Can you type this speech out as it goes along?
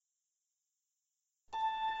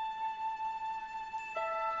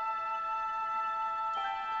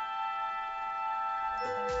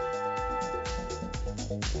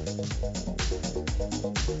Hello,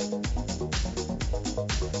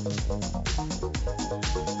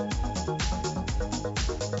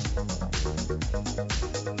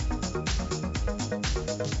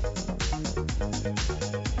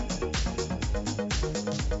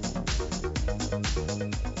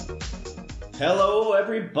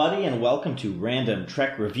 everybody, and welcome to Random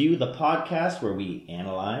Trek Review, the podcast where we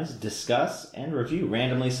analyze, discuss, and review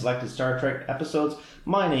randomly selected Star Trek episodes.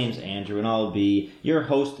 My name's Andrew, and I'll be your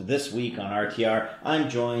host this week on RTR. I'm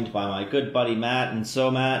joined by my good buddy Matt, and so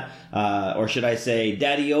Matt, or should I say,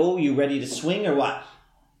 Daddy-O, you ready to swing or what?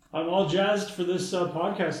 I'm all jazzed for this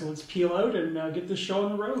podcast, so let's peel out and get this show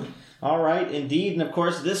on the road. All right, indeed. And of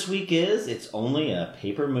course, this week It's Only a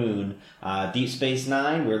Paper Moon. Deep Space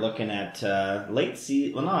Nine, we're looking at early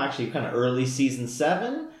season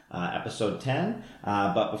 7, episode 10.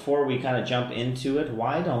 But before we kind of jump into it,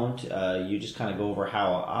 why don't you just kind of go over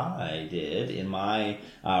how I did in my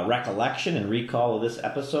recollection and recall of this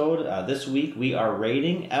episode. This week, we are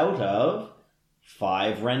rating out of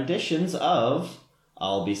 5 renditions of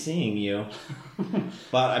I'll Be Seeing You.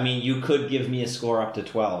 But, I mean, you could give me a score up to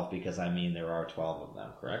 12 because, I mean, there are 12 of them,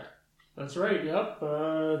 correct? That's right, yep.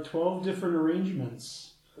 12 different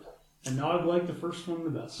arrangements. And Nog liked the first one the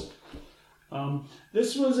best.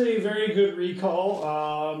 This was a very good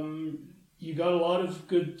recall. You got a lot of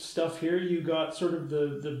good stuff here. You got sort of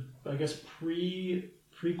the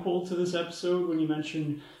prequel to this episode when you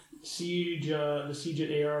mentioned Siege, the Siege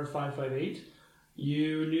at AR 558.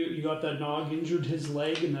 You got that Nog injured his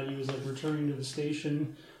leg and that he was returning to the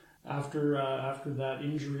station after that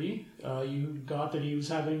injury. You got that he was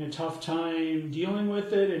having a tough time dealing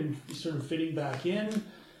with it and sort of fitting back in.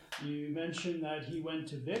 You mentioned that he went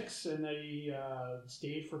to Vix and that he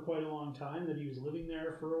stayed for quite a long time, that he was living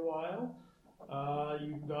there for a while.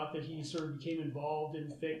 You got that he sort of became involved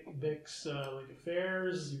in Vix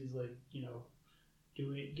affairs. He was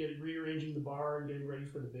rearranging the bar and getting ready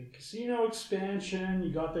for the big casino expansion. You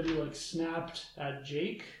got that he snapped at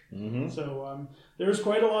Jake. Mm-hmm. So there's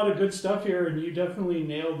quite a lot of good stuff here, and you definitely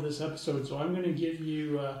nailed this episode. So I'm going to give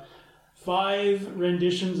you 5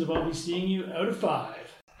 renditions of I'll Be Seeing You out of 5.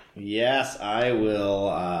 Yes, I will.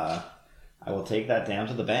 I will take that down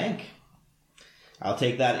to the bank. I'll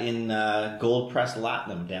take that in gold pressed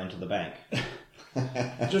latinum down to the bank.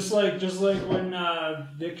 just like when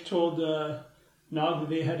Vic told Nog that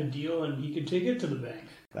they had a deal and he could take it to the bank.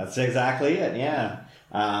 That's exactly it, yeah.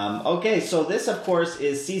 Okay, so this, of course,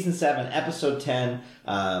 is Season 7, Episode 10.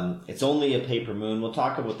 It's Only a Paper Moon. We'll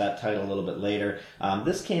talk about that title a little bit later.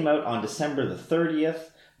 This came out on December the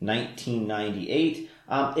 30th, 1998.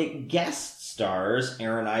 It guest stars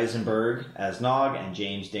Aaron Eisenberg as Nog and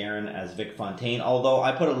James Darren as Vic Fontaine, although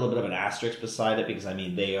I put a little bit of an asterisk beside it because, I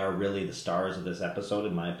mean, they are really the stars of this episode,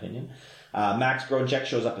 in my opinion. Max Grojek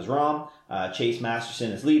shows up as Rom, Chase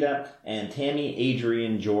Masterson as Lita, and Tammy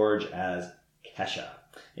Adrian George as Kesha.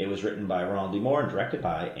 It was written by Ronald D. Moore and directed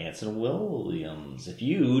by Anson Williams. If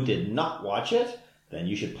you did not watch it, then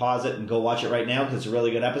you should pause it and go watch it right now because it's a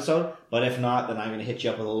really good episode. But if not, then I'm going to hit you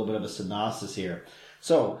up with a little bit of a synopsis here.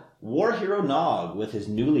 So, war hero Nog, with his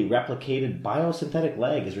newly replicated biosynthetic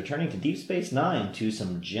leg, is returning to Deep Space Nine to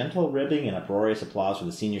some gentle ribbing and uproarious applause from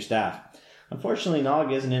the senior staff. Unfortunately,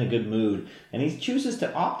 Nog isn't in a good mood, and he chooses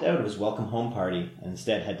to opt out of his welcome home party and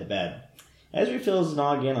instead head to bed. Ezri fills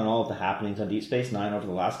Nog in on all of the happenings on Deep Space Nine over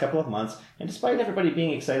the last couple of months, and despite everybody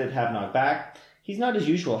being excited to have Nog back, he's not his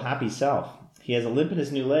usual happy self. He has a limp in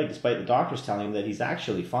his new leg despite the doctors telling him that he's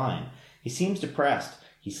actually fine. He seems depressed.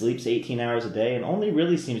 He sleeps 18 hours a day and only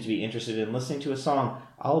really seems to be interested in listening to a song,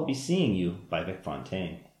 I'll Be Seeing You by Vic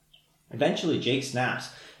Fontaine. Eventually, Jake snaps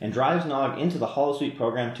and drives Nog into the holosuite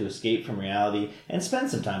program to escape from reality and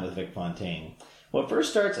spend some time with Vic Fontaine. What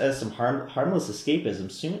first starts as some harmless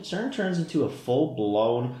escapism soon turns into a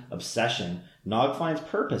full-blown obsession. Nog finds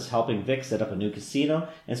purpose helping Vic set up a new casino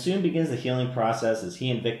and soon begins the healing process as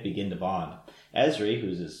he and Vic begin to bond. Ezri,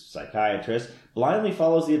 who's his psychiatrist, blindly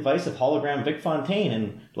follows the advice of hologram Vic Fontaine,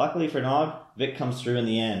 and luckily for Nog, Vic comes through in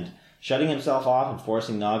the end, shutting himself off and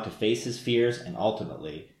forcing Nog to face his fears and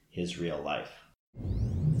ultimately his real life.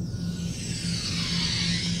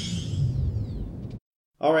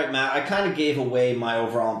 All right, Matt, I kind of gave away my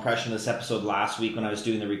overall impression of this episode last week when I was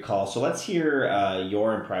doing the recall, so let's hear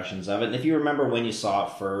your impressions of it. And if you remember when you saw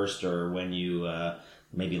it first or when you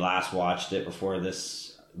maybe last watched it before this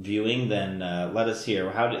viewing, then let us hear.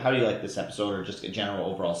 How do you like this episode, or just a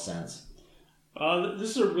general overall sense?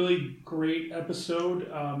 This is a really great episode.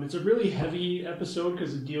 It's a really heavy episode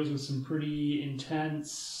because it deals with some pretty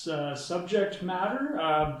intense subject matter.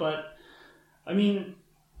 But, I mean,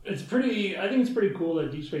 It's pretty. I think it's pretty cool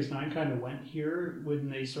that Deep Space Nine kind of went here when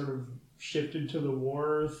they sort of shifted to the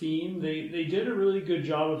war theme. They did a really good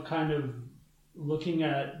job of kind of looking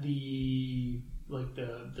at the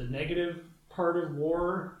negative part of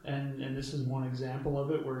war, and this is one example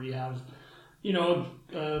of it where you have,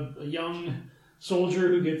 a young soldier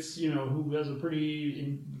who gets, who has a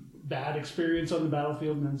pretty bad experience on the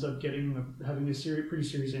battlefield and ends up having a pretty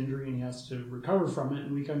serious injury, and he has to recover from it,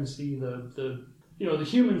 and we kind of see the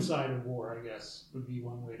human side of war, I guess, would be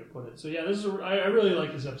one way to put it. So yeah, I really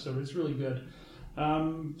like this episode. It's really good.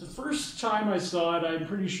 The first time I saw it, I'm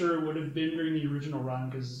pretty sure it would have been during the original run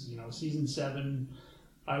because, season 7,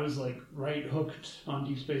 I was like right hooked on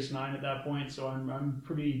Deep Space Nine at that point. So I'm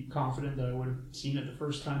pretty confident that I would have seen it the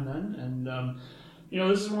first time then. And,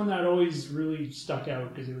 this is one that always really stuck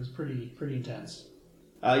out because it was pretty intense.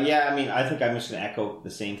 I think I'm just going to echo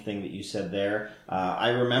the same thing that you said there. I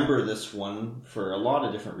remember this one for a lot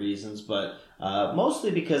of different reasons, but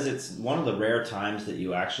mostly because it's one of the rare times that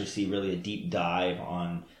you actually see really a deep dive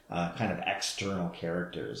on kind of external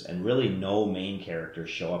characters, and really no main characters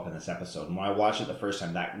show up in this episode. And when I watched it the first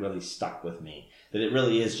time, that really stuck with me, that it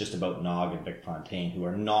really is just about Nog and Vic Fontaine, who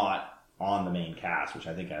are not on the main cast, which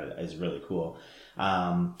I think is really cool.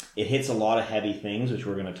 It hits a lot of heavy things, which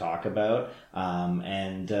we're going to talk about. I'll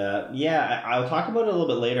talk about it a little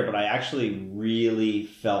bit later, but I actually really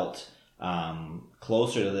felt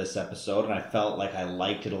closer to this episode, and I felt like I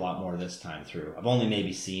liked it a lot more this time through. I've only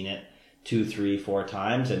maybe seen it 2, 3, 4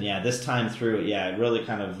 times, and this time through it, it really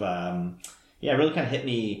kind of hit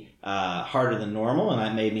me harder than normal, and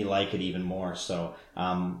that made me like it even more. So,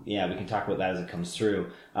 we can talk about that as it comes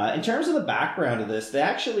through. In terms of the background of this,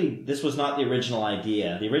 this was not the original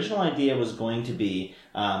idea. The original idea was going to be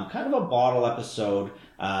kind of a bottle episode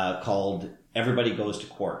called Everybody Goes to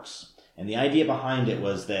Quarks. And the idea behind it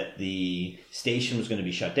was that the station was going to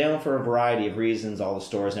be shut down for a variety of reasons, all the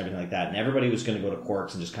stores and everything like that, and everybody was going to go to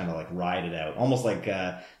Quarks and just kind of like ride it out. Almost like,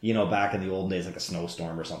 back in the old days, like a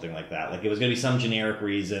snowstorm or something like that. Like it was going to be some generic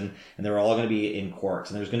reason, and they were all going to be in Quarks.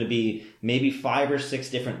 And there was going to be maybe 5 or 6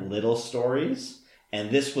 different little stories,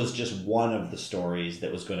 and this was just one of the stories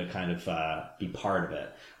that was going to kind of be part of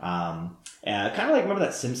it. Kind of like, remember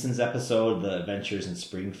that Simpsons episode, The Adventures in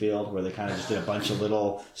Springfield, where they kind of just did a bunch of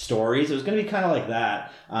little stories? It was going to be kind of like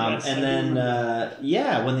that.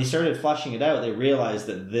 When they started fleshing it out, they realized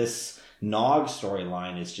that this Nog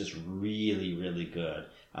storyline is just really, really good.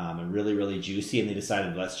 And really, really juicy, and they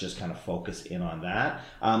decided let's just kind of focus in on that.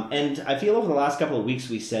 And I feel over the last couple of weeks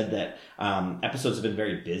we said that episodes have been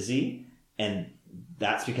very busy, and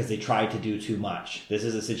that's because they tried to do too much. This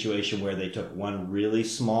is a situation where they took one really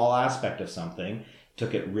small aspect of something,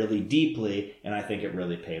 took it really deeply, and I think it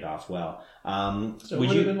really paid off well. So it would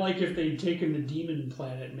have been like if they'd taken the Demon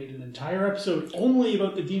Planet and made an entire episode only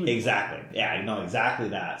about the Demon Planet. Exactly. Yeah, exactly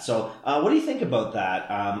that. So what do you think about that?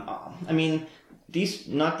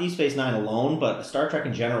 Not Deep Space Nine alone, but Star Trek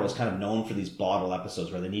in general is kind of known for these bottle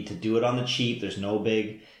episodes where they need to do it on the cheap. There's no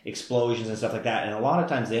big explosions and stuff like that. And a lot of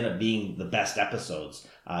times they end up being the best episodes.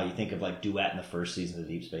 You think of like Duet in the first season of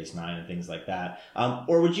Deep Space Nine and things like that.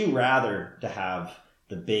 Or would you rather to have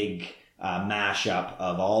the big mashup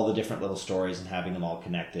of all the different little stories and having them all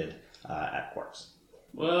connected at Quarks?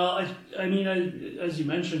 Well, as you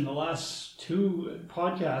mentioned, the last 2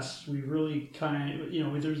 podcasts, we've really kind of,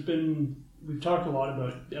 we've talked a lot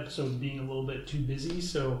about episodes being a little bit too busy,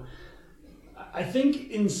 so I think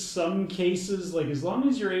in some cases, like as long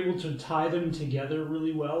as you're able to tie them together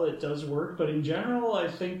really well, it does work. But in general, I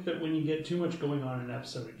think that when you get too much going on in an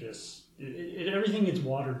episode, everything gets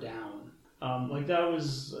watered down.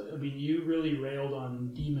 You really railed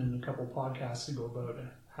on Demon a couple podcasts ago about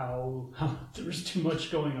how there was too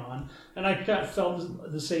much going on, and I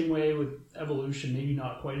felt the same way with Evolution. Maybe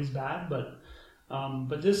not quite as bad, but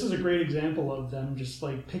this is a great example of them just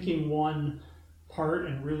like picking one part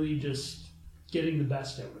and really just getting the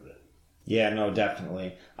best out of it. Yeah, no,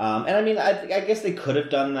 definitely. I guess they could have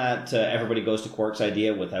done that Everybody Goes to Quarks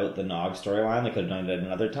idea without the Nog storyline. They could have done it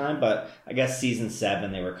another time, but I guess season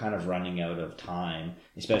 7 they were kind of running out of time,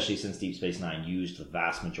 especially since Deep Space Nine used the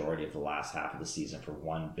vast majority of the last half of the season for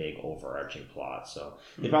one big overarching plot. So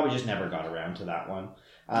they probably just never got around to that one.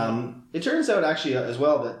 It turns out actually as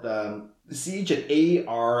well that the Siege at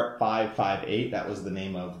AR-558, that was the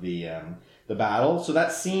name of the battle. So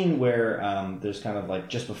that scene where there's kind of like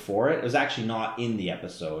just before it was actually not in the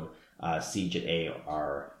episode Siege at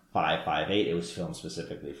AR-558. It was filmed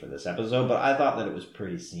specifically for this episode, but I thought that it was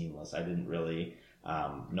pretty seamless. I didn't really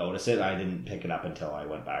notice it. I didn't pick it up until I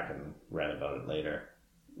went back and read about it later.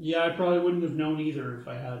 Yeah, I probably wouldn't have known either if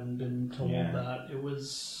I hadn't been told that. It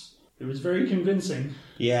It was very convincing.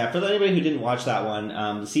 Yeah, for anybody who didn't watch that one,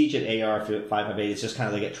 the siege at AR-558 is just kind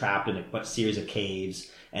of they get trapped in a series of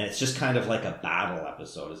caves, and it's just kind of like a battle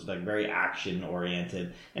episode. It's like very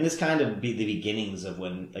action-oriented, and it's kind of the beginnings of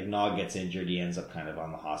when like Nog gets injured, he ends up kind of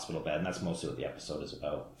on the hospital bed, and that's mostly what the episode is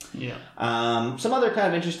about. Yeah. Some other kind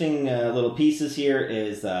of interesting little pieces here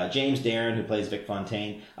is James Darren, who plays Vic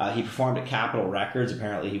Fontaine. He performed at Capitol Records.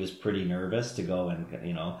 Apparently, he was pretty nervous to go and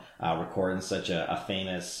record in such a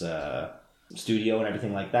famous studio and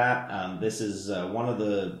everything like that. This is one of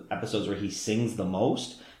the episodes where he sings the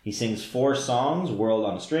most. He sings 4 songs: World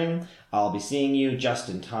on a String, I'll Be Seeing You, Just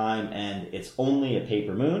in Time, and It's Only a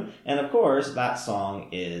Paper Moon. And of course, that song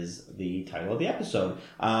is the title of the episode.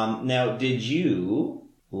 Now, did you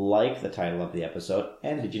like the title of the episode,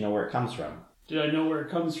 and did you know where it comes from? Did I know where it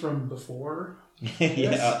comes from before?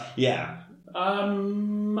 Yeah.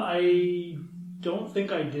 I don't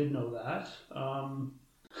think I did know that.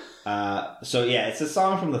 So yeah, it's a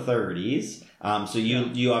song from the 30s. So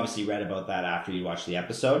you obviously read about that after you watched the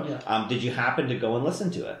episode. Yeah. Did you happen to go and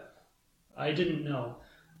listen to it? I didn't know.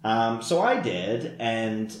 So I did,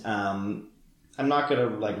 and I'm not going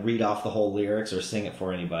to read off the whole lyrics or sing it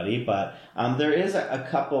for anybody, but there is a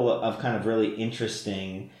couple of kind of really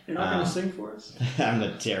interesting. You're not going to sing for us? I'm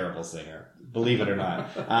a terrible singer, believe it or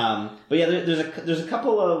not. But yeah, there's a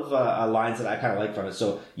couple of lines that I kind of like from it.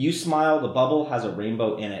 So, you smile, the bubble has a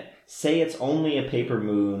rainbow in it. Say it's only a paper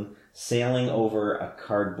moon sailing over a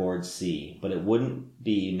cardboard sea, but it wouldn't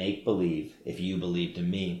be make-believe if you believed in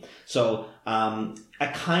me. So I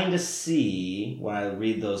kind of see, when I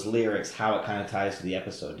read those lyrics, how it kind of ties to the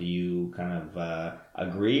episode. Do you kind of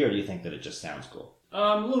agree, or do you think that it just sounds cool?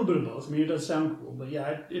 A little bit of both. I mean, it does sound cool, but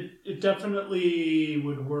yeah, it definitely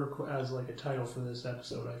would work as like a title for this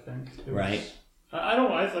episode, I think. Right.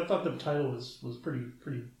 I thought the title was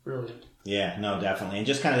pretty brilliant. Yeah, no, definitely. And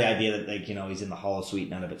just kind of the idea that, he's in the holosuite,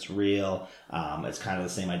 none of it's real. It's kind of the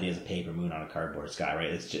same idea as a paper moon on a cardboard sky, right?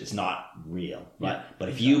 It's not real. But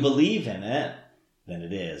if you believe in it, then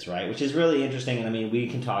it is, right? Which is really interesting. And I mean, we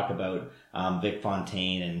can talk about Vic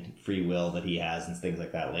Fontaine and free will that he has and things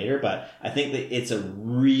like that later. But I think that it's a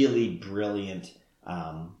really brilliant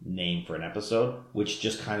name for an episode, which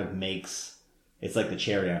just kind of makes, it's like the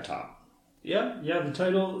cherry on top. Yeah, the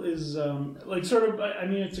title is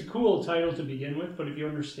it's a cool title to begin with, but if you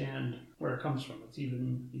understand where it comes from, it's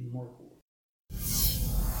even more cool.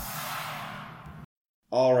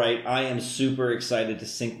 All right, I am super excited to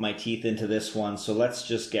sink my teeth into this one, so let's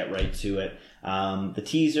just get right to it. The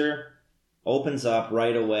teaser opens up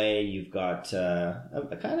right away. You've got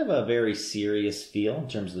a kind of a very serious feel in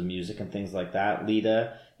terms of the music and things like that.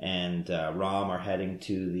 Lita and Rom are heading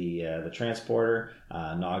to the transporter.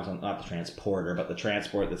 Nog's not the transporter, but the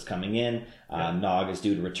transport that's coming in. Nog is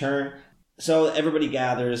due to return. So everybody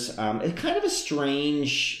gathers. It's kind of a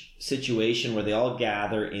strange situation where they all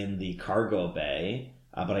gather in the cargo bay.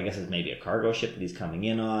 But I guess it's maybe a cargo ship that he's coming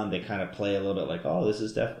in on. They kind of play a little bit like, oh, is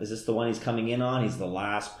this the one he's coming in on? He's the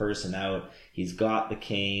last person out. He's got the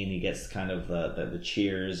cane. He gets kind of the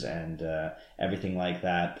cheers and everything like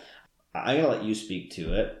that. I'm going to let you speak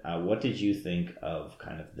to it. What did you think of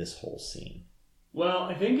kind of this whole scene? Well,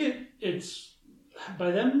 I think it's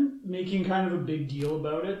by them making kind of a big deal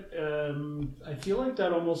about it, I feel like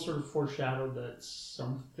that almost sort of foreshadowed that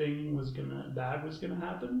something bad was gonna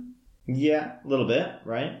happen. Yeah, a little bit,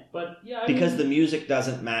 right? But yeah, because the music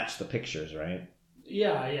doesn't match the pictures, right?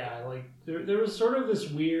 Yeah. Like there was sort of this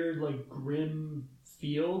weird, like, grim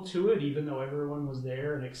feel to it, even though everyone was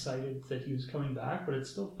there and excited that he was coming back. But it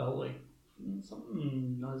still felt like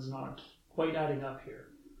something was not quite adding up here.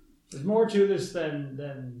 There's more to this than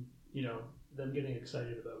them getting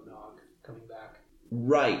excited about Nog coming back.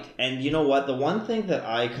 Right. And you know what? The one thing that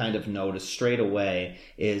I kind of noticed straight away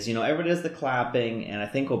is, everybody does the clapping, and I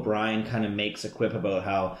think O'Brien kind of makes a quip about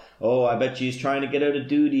how, I bet you he's trying to get out of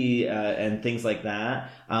duty and things like that.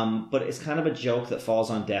 But it's kind of a joke that falls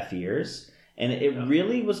on deaf ears. And it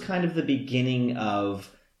really was kind of the beginning of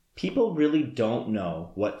people really don't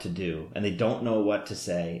know what to do, and they don't know what to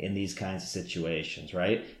say in these kinds of situations,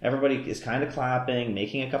 right? Everybody is kind of clapping,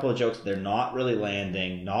 making a couple of jokes. They're not really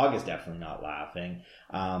landing. Nog is definitely not laughing.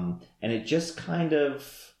 And it just kind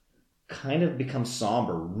of becomes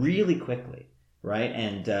somber really quickly, right?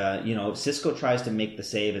 And, Sisko tries to make the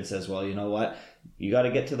save and says, well, you know what? You got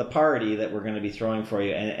to get to the party that we're going to be throwing for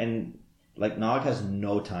you. And Nog has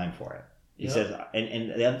no time for it. He says,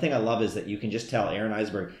 and the other thing I love is that you can just tell Aaron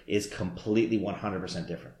Eisberg is completely 100%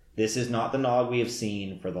 different. This is not the Nog we have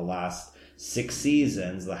seen for the last 6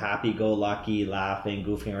 seasons, the happy-go-lucky, laughing,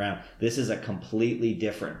 goofing around. This is a completely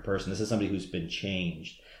different person. This is somebody who's been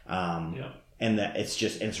changed. And and that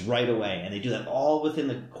it's right away, and they do that all within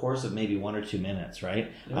the course of maybe 1 or 2 minutes,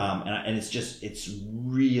 right? Yeah. And it's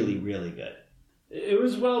really, really good. It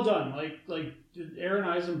was well done. Like Aaron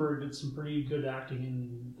Eisenberg did some pretty good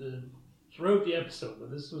acting throughout the episode,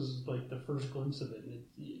 but this was like the first glimpse of it.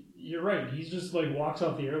 You're right. He's just like walks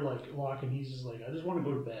off the airlock and he's just like, I just want to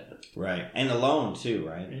go to bed. Right, and alone too,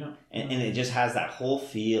 right? Yeah. And it just has that whole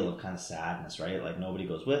feel of kind of sadness, right? Like nobody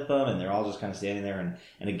goes with them, and they're all just kind of standing there.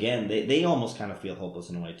 And again, they almost kind of feel hopeless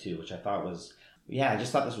in a way too, which I thought was. Yeah, I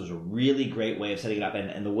just thought this was a really great way of setting it up,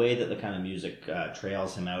 and the way that the kind of music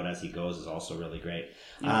trails him out as he goes is also really great.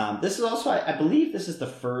 Yeah. This is also, I believe, this is the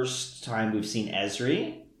first time we've seen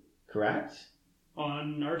Ezri, correct?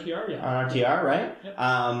 On RTR, yeah. On RTR, right? Yep.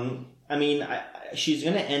 I mean, she's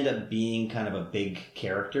going to end up being kind of a big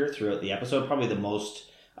character throughout the episode, probably the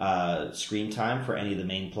most screen time for any of the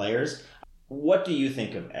main players. What do you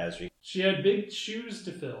think of Ezri? She had big shoes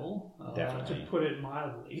to fill, Definitely. to put it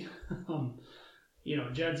mildly.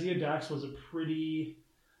 Jadzia Dax was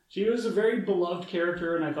she was a very beloved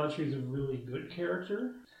character, and I thought she was a really good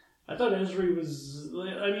character. I thought Ezri was,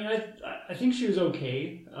 I think she was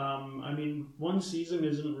okay. One season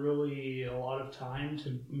isn't really a lot of time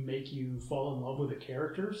to make you fall in love with a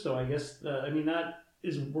character, so I guess, that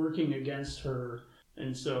is working against her.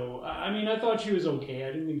 And so, I thought she was okay.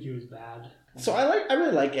 I didn't think she was bad. So I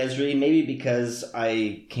really like Ezri, maybe because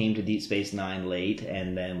I came to Deep Space Nine late,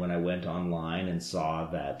 and then when I went online and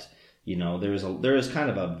saw that, there is kind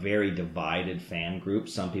of a very divided fan group.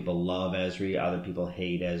 Some people love Ezri, other people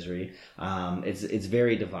hate Ezri. It's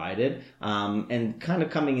very divided. And kind of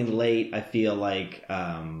coming in late, I feel like,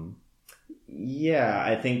 I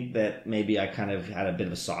think that maybe I kind of had a bit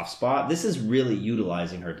of a soft spot. This is really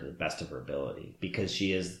utilizing her to the best of her ability, because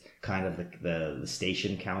she is kind of the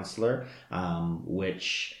station counselor,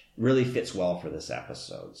 which really fits well for this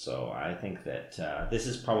episode. So I think that this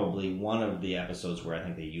is probably one of the episodes where I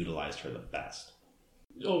think they utilized her the best.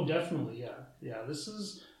 Oh, definitely, yeah. Yeah, this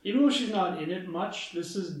is, even though she's not in it much,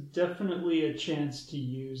 this is definitely a chance to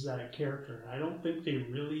use that character. I don't think they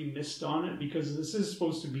really missed on it, because this is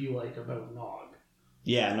supposed to be like about Nog.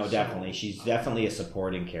 Yeah, no, definitely. She's definitely a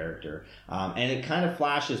supporting character. And it kind of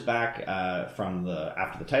flashes back from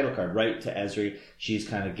after the title card, right, to Ezri. She's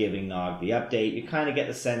kind of giving Nog the update. You kind of get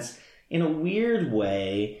the sense, in a weird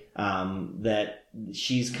way, that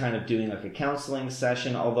she's kind of doing like a counseling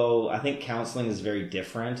session, although I think counseling is very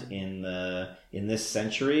different in this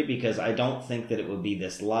century, because I don't think that it would be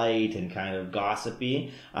this light and kind of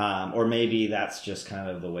gossipy, or maybe that's just kind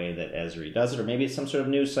of the way that Ezri does it, or maybe it's some sort of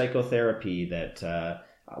new psychotherapy that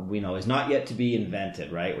is not yet to be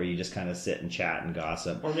invented, right, where you just kind of sit and chat and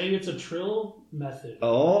gossip. Or maybe it's a Trill method.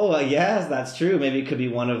 Oh, yes, that's true. Maybe it could be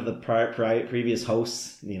one of the previous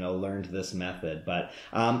hosts, learned this method. But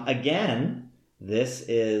again, this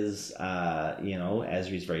is,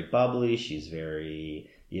 Ezri's very bubbly. She's very,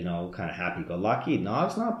 kind of happy-go-lucky.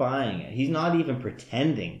 Nog's not buying it. He's not even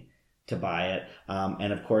pretending to buy it.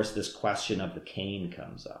 And of course, this question of the cane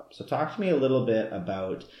comes up. So talk to me a little bit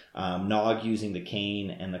about Nog using the cane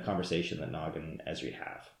and the conversation that Nog and Ezri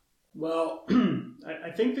have. Well, I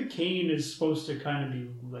think the cane is supposed to kind of be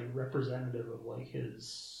like representative of like his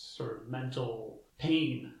sort of mental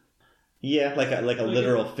pain. Yeah, like a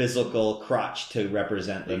literal physical crutch to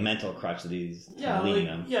represent the mental crutch that he's leaning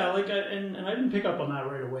on. Yeah, and I didn't pick up on that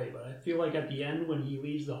right away, but I feel like at the end when he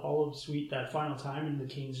leaves the Hollow Suite that final time and the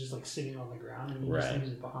cane's just like sitting on the ground and he just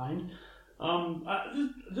leaves it behind.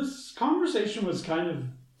 This conversation was kind of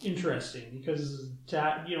interesting because,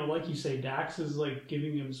 like you say, Dax is like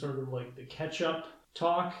giving him sort of like the catch-up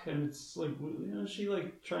talk, and it's like, she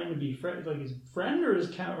like trying to be like his friend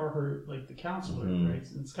or her like the counselor, right?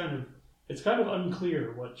 And it's kind of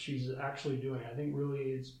unclear what she's actually doing. I think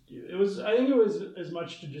really it was as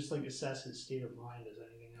much to just like assess his state of mind as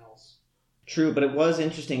anything else. True, but it was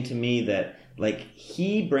interesting to me that like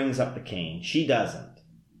he brings up the cane, she doesn't.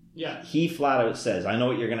 Yeah. He flat out says, I know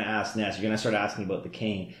what you're going to ask next. You're going to start asking about the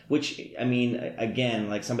cane, which, I mean, again,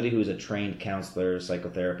 like somebody who's a trained counselor,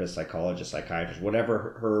 psychotherapist, psychologist, psychiatrist,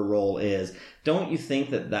 whatever her role is, don't you think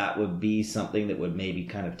that would be something that would maybe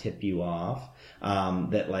kind of tip you off?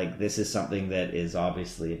 That like this is something that is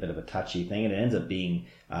obviously a bit of a touchy thing, and it ends up being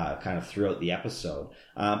kind of throughout the episode.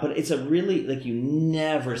 But it's a really, like, you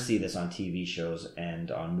never see this on TV shows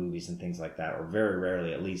and on movies and things like that, or very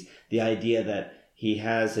rarely at least, the idea that he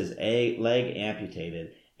has his leg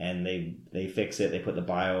amputated and they fix it, they put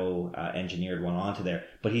the engineered one onto there,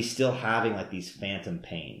 but he's still having like these phantom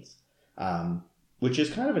pains, which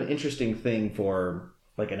is kind of an interesting thing for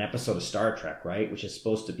like an episode of Star Trek, right? Which is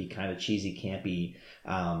supposed to be kind of cheesy, campy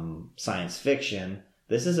science fiction,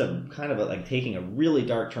 this is a kind of like taking a really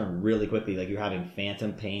dark turn really quickly. Like you're having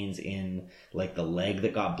phantom pains in like the leg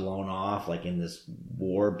that got blown off, like in this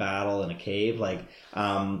war battle in a cave. Like,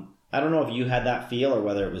 I don't know if you had that feel or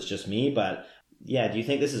whether it was just me, but yeah, do you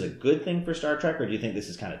think this is a good thing for Star Trek, or do you think this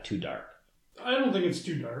is kind of too dark? I don't think it's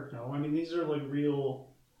too dark, no. I mean, these are like real,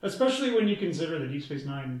 especially when you consider that Deep Space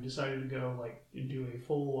Nine decided to go like into a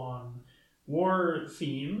full-on war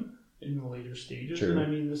theme in the later stages. True. And I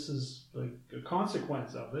mean, this is like a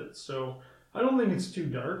consequence of it, so I don't think it's too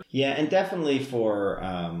dark. Yeah, and definitely for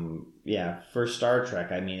Star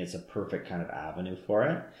Trek, I mean, it's a perfect kind of avenue for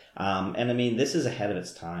it. And I mean, this is ahead of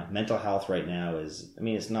its time. Mental health right now is, I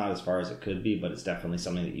mean, it's not as far as it could be, but it's definitely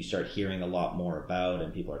something that you start hearing a lot more about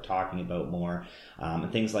and people are talking about more,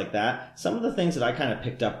 and things like that. Some of the things that I kind of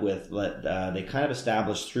picked up with, they kind of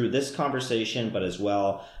established through this conversation, but as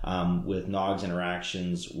well with Nog's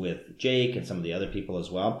interactions with Jake and some of the other people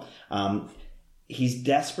as well. He's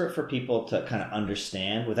desperate for people to kind of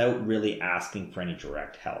understand without really asking for any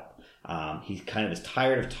direct help. He kind of is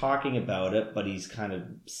tired of talking about it, but he's kind of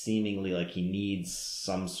seemingly like he needs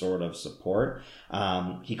some sort of support.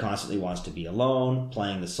 He constantly wants to be alone,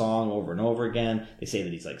 playing the song over and over again. They say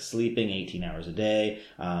that he's like sleeping 18 hours a day.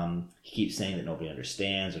 He keeps saying that nobody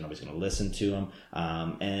understands or nobody's going to listen to him.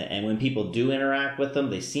 And when people do interact with him,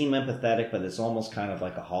 they seem empathetic, but it's almost kind of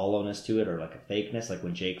like a hollowness to it or like a fakeness, like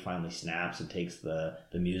when Jake finally snaps and takes the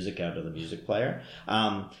music out of the music player.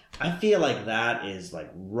 I feel like that is like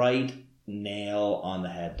right nail on the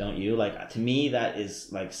head, don't you? Like, to me, that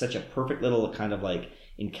is like such a perfect little kind of like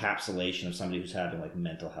encapsulation of somebody who's having like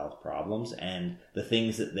mental health problems and the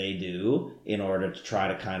things that they do in order to try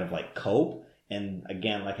to kind of like cope. And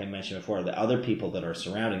again, like I mentioned before, the other people that are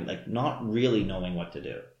surrounding, like not really knowing what to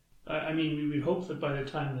do. I mean, we would hope that by the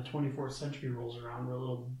time the 24th century rolls around, we're a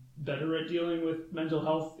little better at dealing with mental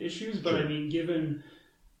health issues. But sure. I mean, given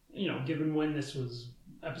when this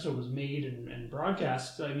episode was made and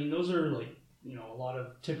broadcast, I mean, those are like, a lot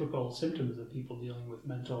of typical symptoms of people dealing with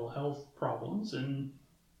mental health problems. And,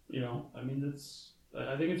 I mean,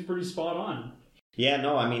 I think it's pretty spot on. Yeah,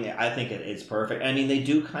 no, I mean, I think it's perfect. I mean, they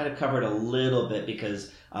do kind of cover it a little bit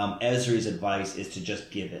because Ezri's advice is to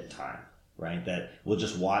just give it time, right? That we'll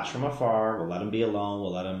just watch from afar, we'll let him be alone,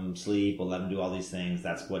 we'll let him sleep, we'll let him do all these things.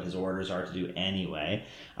 That's what his orders are to do anyway.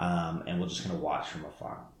 And we'll just kind of watch from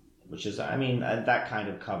afar. Which is, I mean, that kind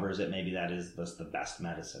of covers it. Maybe that is the best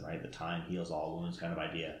medicine, right? The time heals all wounds kind of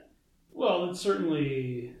idea. Well, it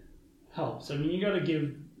certainly helps. I mean, you have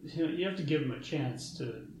to give him a chance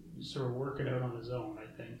to sort of work it out on his own,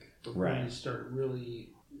 I think, before you start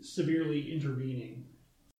really severely intervening.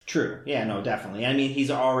 True. Yeah, no, definitely. I mean,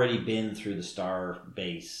 he's already been through the star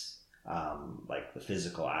base, like the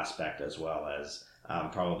physical aspect as well as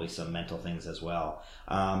probably some mental things as well.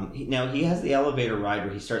 Now he has the elevator ride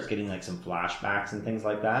where he starts getting like some flashbacks and things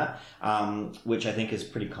like that, which I think is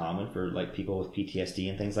pretty common for like people with PTSD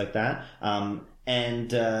and things like that.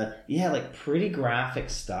 Like pretty graphic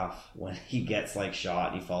stuff when he gets like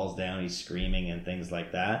shot, he falls down, he's screaming and things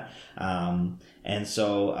like that.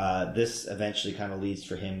 So this eventually kind of leads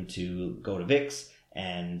for him to go to Vix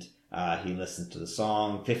and he listens to the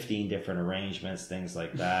song, 15 different arrangements, things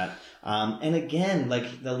like that. And again,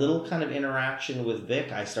 like the little kind of interaction with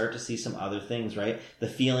Vic, I start to see some other things, right? The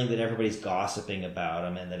feeling that everybody's gossiping about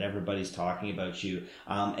him and that everybody's talking about you.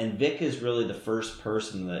 And Vic is really the first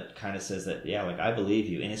person that kind of says that, yeah, like I believe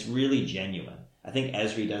you. And it's really genuine. I think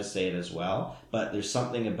Ezri does say it as well, but there's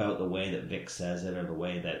something about the way that Vic says it or the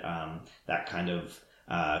way that that kind of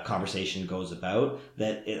conversation goes about,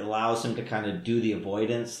 that it allows him to kind of do the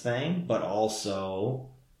avoidance thing, but also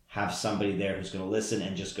have somebody there who's going to listen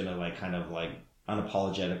and just going to like kind of like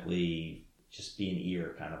unapologetically just be an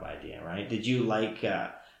ear kind of idea, right? Did you like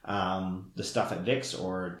the stuff at Vix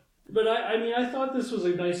or? But I thought this was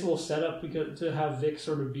a nice little setup because to have Vic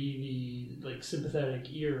sort of be the like sympathetic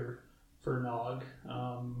ear for Nog.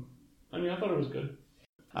 I thought it was good.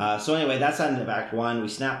 So anyway, that's the end of Act 1. We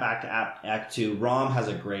snap back to Act 2. Rom has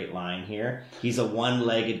a great line here. He's a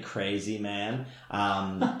one-legged crazy man.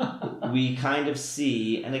 We kind of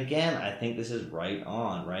see, and again, I think this is right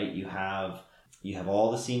on, right? You have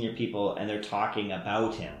all the senior people, and they're talking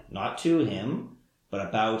about him. Not to him, but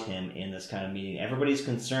about him in this kind of meeting. Everybody's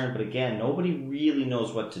concerned, but again, nobody really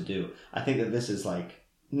knows what to do. I think that this is like,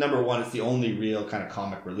 number one, it's the only real kind of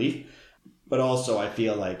comic relief. But also, I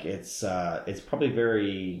feel like it's probably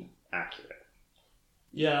very accurate.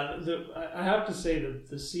 Yeah, I have to say that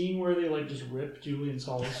the scene where they like just rip Julian's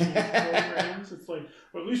Hollister programs, it's like,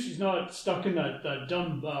 or at least she's not stuck in that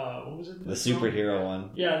dumb what was it? The superhero one.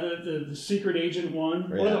 Yeah, the secret agent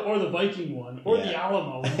one, Yeah. or the Viking one, or the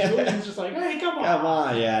Alamo. And Julian's just like, hey, come on. Come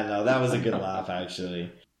on, yeah, no, that was a good laugh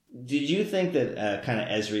actually. Did you think that kind of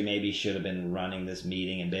Esri maybe should have been running this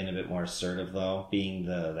meeting and been a bit more assertive though, being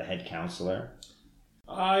the head counselor?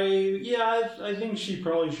 I think she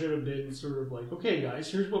probably should have been sort of like, okay,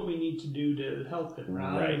 guys, here's what we need to do to help it,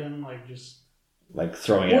 rather than like just like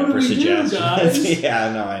throwing it out for suggestions.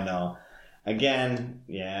 Yeah, no, I know. Again,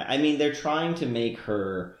 yeah, I mean they're trying to make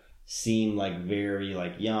her seem like very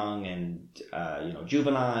like young and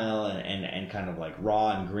juvenile and kind of like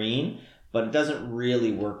raw and green, but it doesn't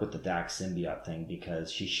really work with the Dax symbiote thing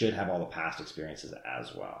because she should have all the past experiences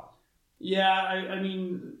as well. Yeah, I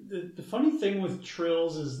mean, the funny thing with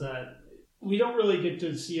Trills is that we don't really get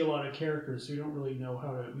to see a lot of characters. So we don't really know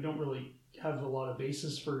we don't really have a lot of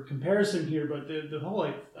basis for comparison here, but the whole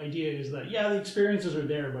idea is that, yeah, the experiences are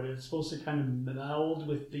there, but it's supposed to kind of meld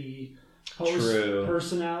with the host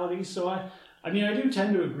personality. So I mean, I do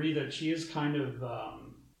tend to agree that she is kind of...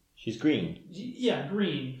 she's green. Yeah,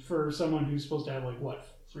 green for someone who's supposed to have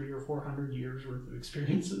 300 or 400 years worth of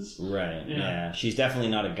experiences. Right, yeah. She's definitely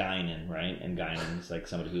not a Guinan, right? And Guinan's like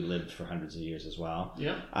somebody who lived for hundreds of years as well.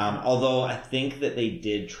 Yeah. Although I think that they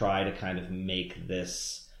did try to kind of make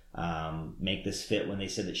this fit when they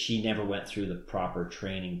said that she never went through the proper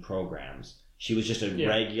training programs. She was just a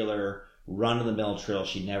regular run-of-the-mill Trill.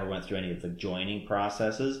 She never went through any of the joining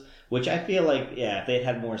processes, which I feel like, if they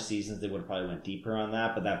had more seasons, they would have probably went deeper on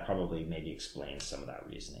that, but that probably maybe explains some of that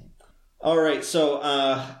reasoning. All right,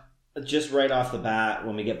 so just right off the bat,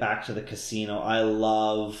 when we get back to the casino, I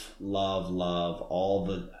love all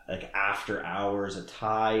the after hours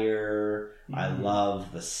attire. Mm-hmm. I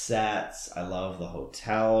love the sets. I love the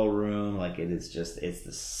hotel room. It's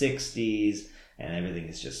the 60s. And everything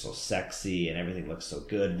is just so sexy, and everything looks so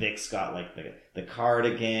good. Vic's got the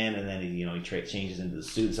cardigan, and then he changes into the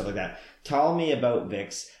suit and stuff like that. Tell me about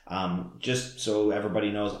Vic's. Just so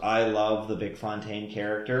everybody knows, I love the Vic Fontaine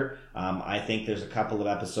character. I think there's a couple of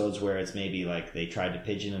episodes where it's maybe they tried to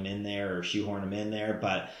pigeon him in there or shoehorn him in there,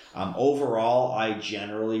 but overall, I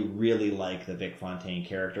generally really like the Vic Fontaine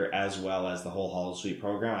character as well as the whole Holosuite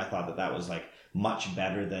program. I thought that was much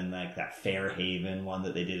better than that Fairhaven one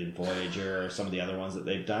that they did in Voyager or some of the other ones that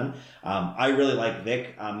they've done. I really like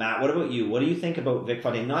Vic. Matt, what about you? What do you think about Vic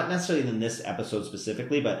Fontaine? Not necessarily in this episode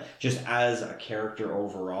specifically, but just as a character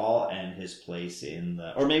overall and his place in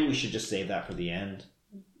or maybe we should just save that for the end.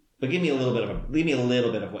 But give me a little bit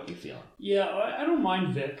of what you feel. Yeah, I don't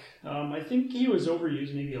mind Vic. I think he was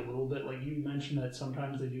overused maybe a little bit. Like you mentioned that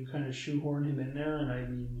sometimes they do kind of shoehorn him in there, and I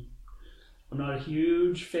mean, I'm not a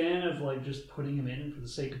huge fan of just putting him in for the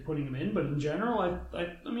sake of putting him in, but in general,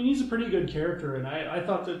 I mean, he's a pretty good character, and I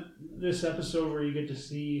thought that this episode where you get to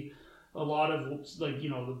see a lot of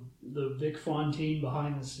the Vic Fontaine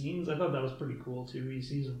behind the scenes, I thought that was pretty cool too. He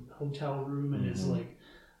sees a hotel room and is like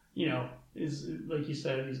you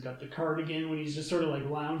said, he's got the cardigan when he's just sort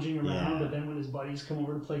of lounging around, but then when his buddies come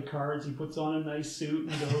over to play cards, he puts on a nice suit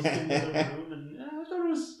and goes into the room, and I thought it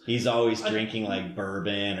was... He's always drinking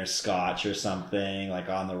bourbon or scotch or something,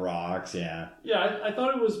 on the rocks, Yeah, I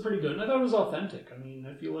thought it was pretty good, and I thought it was authentic. I mean,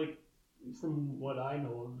 I feel like from what I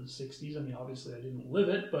know of the 60s, I mean, obviously I didn't live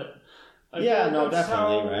it, but...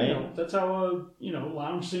 definitely, right? That's how a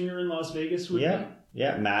lounge singer in Las Vegas would be.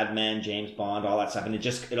 Yeah, Mad Men, James Bond, all that stuff. And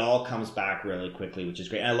it all comes back really quickly, which is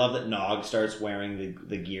great. And I love that Nog starts wearing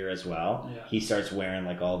the gear as well. Yeah. He starts wearing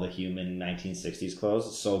all the human 1960s clothes.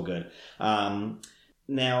 It's so good.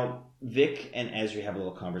 Now, Vic and Esri have a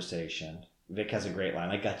little conversation. Vic has a great line,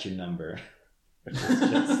 "I got your number." Which is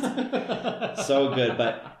just so good.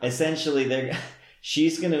 But essentially,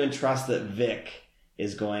 she's going to entrust that Vic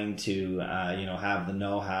is going to, have the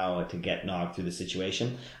know-how to get Nog through the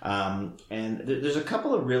situation. And there's a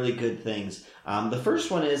couple of really good things. The first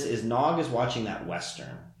one is Nog is watching that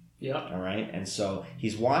Western. Yeah. All right. And so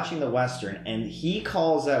he's watching the Western, and he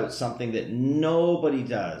calls out something that nobody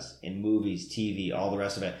does in movies, TV, all the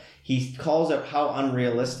rest of it. He calls out how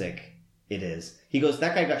unrealistic it is. He goes,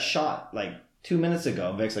 "That guy got shot 2 minutes ago."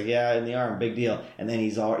 And Vic's "Yeah, in the arm, big deal." And then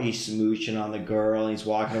he's smooching on the girl, and he's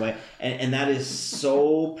walking away. And that is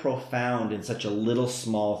so profound in such a little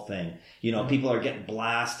small thing. People are getting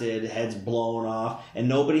blasted, heads blown off, and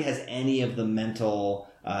nobody has any of the mental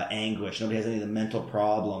anguish. Nobody has any of the mental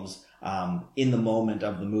problems in the moment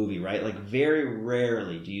of the movie, right? Very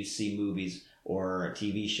rarely do you see movies or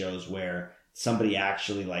TV shows where somebody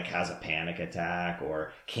actually like has a panic attack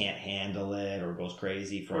or can't handle it or goes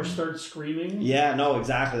crazy or starts screaming. Yeah, no,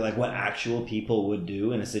 exactly. Like what actual people would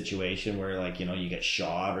do in a situation where, like, you know, you get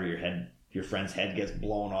shot or your friend's head gets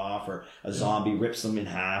blown off or a zombie rips them in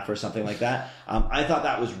half or something like that. I thought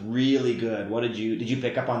that was really good. What did you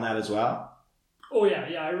pick up on that as well? Oh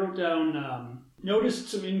yeah. I wrote down, noticed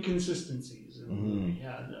some inconsistencies. Mm-hmm.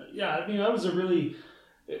 Yeah. I mean, that was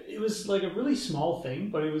it was like a really small thing,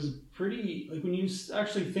 but it was pretty, like when you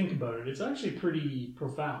actually think about it, it's actually pretty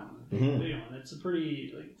profound. Mm-hmm. You know, and it's a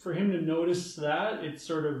pretty, like, for him to notice that, it's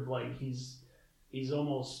sort of like he's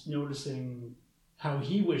almost noticing how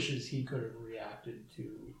he wishes he could have reacted to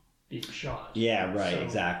being shot. Yeah, right, so,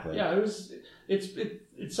 exactly. Yeah,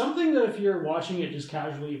 it's something that if you're watching it just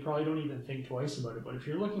casually, you probably don't even think twice about it. But if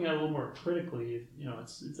you're looking at it a little more critically, you know,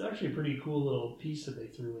 it's actually a pretty cool little piece that they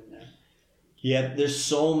threw in there. Yeah, there's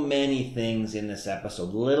so many things in this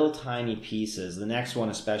episode, little tiny pieces. The next one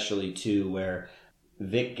especially too, where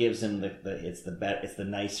Vic gives him it's the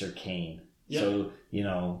nicer cane. Yep. So, you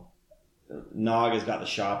know, Nog has got the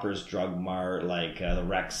Shoppers Drug Mart, like the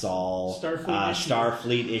Rexall,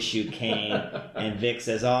 Starfleet issue cane, and Vic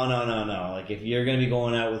says, "Oh no! Like if you're gonna be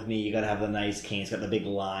going out with me, you gotta have the nice cane. It's got the big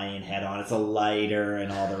lion head on. It's a lighter and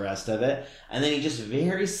all the rest of it." And then he just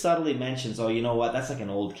very subtly mentions, "Oh, you know what? That's like an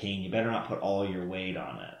old cane. You better not put all your weight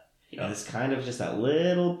on it." Yeah. And it's kind of just that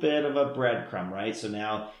little bit of a breadcrumb, right? So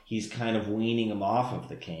now he's kind of weaning him off of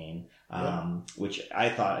the cane, which I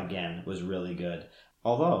thought again was really good.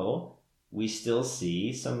 Although we still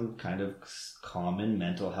see some kind of common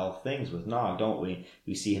mental health things with Nog, don't we?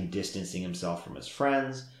 We see him distancing himself from his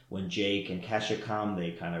friends. When Jake and Kesha come,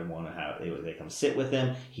 they kind of want to they come sit with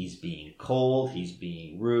him. He's being cold. He's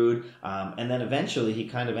being rude. And then eventually he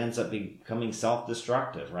kind of ends up becoming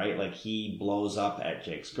self-destructive, right? Like he blows up at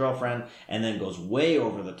Jake's girlfriend and then goes way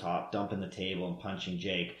over the top, dumping the table and punching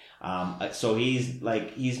Jake. So he's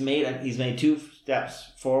made 2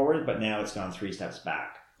 steps forward, but now it's gone 3 steps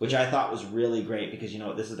back, which I thought was really great because, you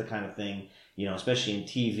know, this is the kind of thing, you know, especially in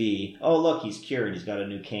TV. Oh, look, he's cured. He's got a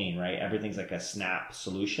new cane, right? Everything's like a snap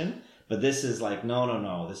solution. But this is like,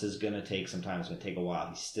 no. This is going to take some time. It's going to take a while.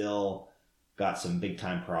 He's still got some big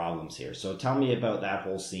time problems here. So tell me about that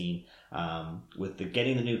whole scene with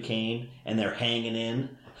getting the new cane and they're hanging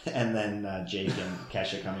in and then Jake and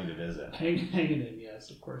Kesha coming to visit. Hanging in, yes,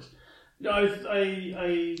 of course. No,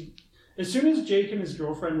 I as soon as Jake and his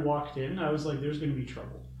girlfriend walked in, I was like, there's going to be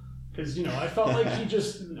trouble. Because, you know, I felt like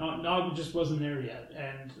Nog just wasn't there yet.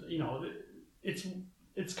 And, you know,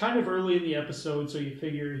 it's kind of early in the episode, so you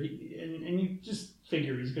figure, and you just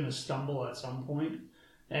figure he's going to stumble at some point.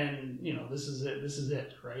 And, you know, this is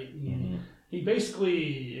it, right? He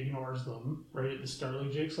basically ignores them right at the start.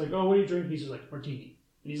 Like, Jake's like, "Oh, what do you drink?" And he's just like, "Martini."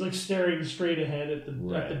 And he's like staring straight ahead at the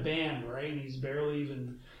band, right? And he's barely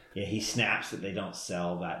even... Yeah, he snaps that they don't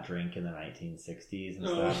sell that drink in the 1960s and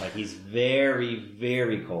stuff. Like, he's very,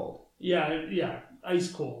 very cold. Yeah,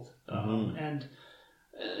 ice cold. And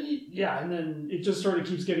then it just sort of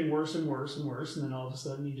keeps getting worse and worse and worse. And then all of a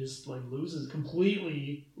sudden he just like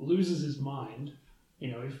completely loses his mind.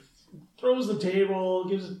 You know, he throws the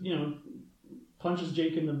table, punches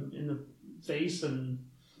Jake in the face, and,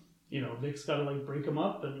 you know, Vic's got to like break him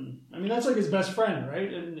up. And I mean, that's like his best friend,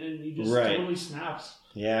 right? And he just totally snaps.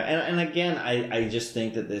 Yeah, and again, I just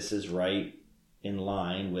think that this is right in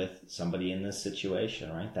line with somebody in this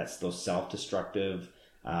situation, right? That's those self-destructive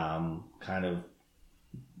kind of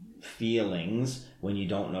feelings when you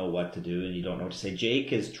don't know what to do and you don't know what to say.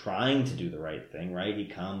 Jake is trying to do the right thing, right? He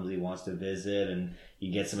comes, he wants to visit, and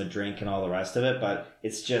he gets him a drink and all the rest of it, but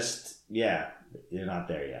it's just, they're not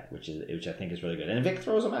there yet, which I think is really good. And Vic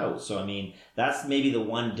throws him out. So, I mean, that's maybe the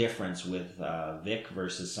one difference with Vic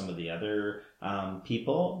versus some of the other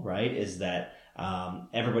people, right? Is that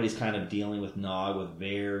everybody's kind of dealing with Nog with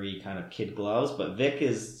very kind of kid gloves, but Vic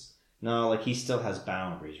is, he still has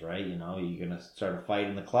boundaries, right? You know, you're going to start a fight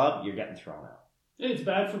in the club, you're getting thrown out. It's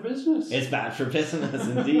bad for business. It's bad for business,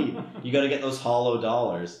 indeed. You got to get those hollow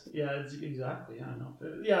dollars. Yeah, exactly. I know.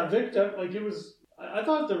 Yeah, Vic, like, it was... I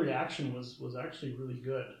thought the reaction was actually really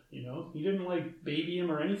good, you know? He didn't, like, baby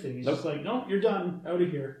him or anything. He's just like, "No, you're done. Out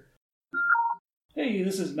of here." Hey,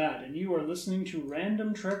 this is Matt, and you are listening to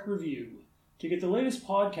Random Trek Review. To get the latest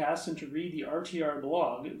podcasts and to read the RTR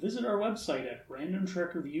blog, visit our website at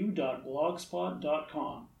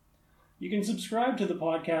randomtrekreview.blogspot.com. You can subscribe to the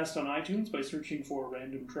podcast on iTunes by searching for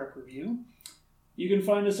Random Trek Review. You can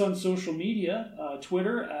find us on social media,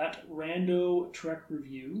 Twitter at Rando Trek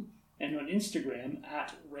Review, and on Instagram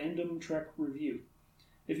at Random Trek Review.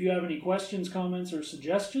 If you have any questions, comments, or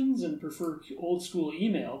suggestions and prefer old school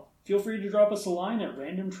email, feel free to drop us a line at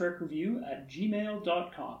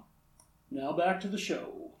randomtrekreview@gmail.com. Now back to the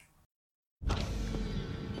show.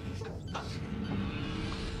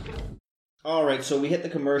 All right, so we hit the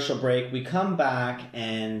commercial break. We come back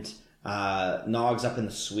and Nog's up in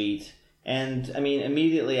the suite. And, I mean,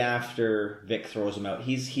 immediately after Vic throws him out,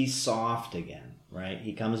 he's soft again, right?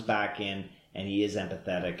 He comes back in and he is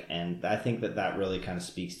empathetic. And I think that really kind of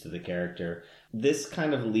speaks to the character. This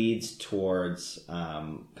kind of leads towards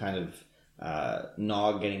Nog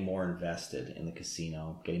getting more invested in the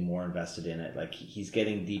casino, getting more invested in it. Like, he's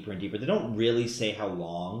getting deeper and deeper. They don't really say how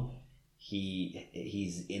long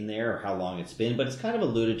he's in there or how long it's been, but it's kind of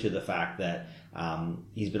alluded to the fact that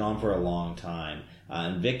he's been on for a long time.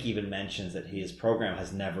 And Vic even mentions that his program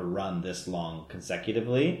has never run this long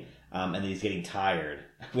consecutively, and that he's getting tired,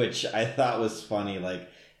 which I thought was funny. Like,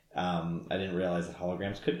 I didn't realize that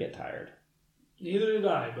holograms could get tired. Neither did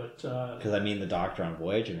I, but... Because, I mean, the Doctor on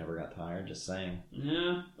Voyager never got tired, just saying.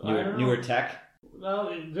 Yeah. Newer tech.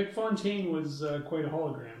 Well, Vic Fontaine was quite a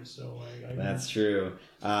hologram, so I That's true.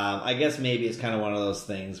 I guess maybe it's kind of one of those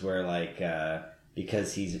things where, like,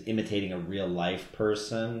 because he's imitating a real life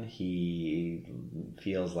person, he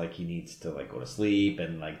feels like he needs to, like, go to sleep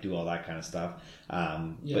and, like, do all that kind of stuff.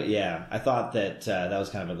 But yeah, I thought that that was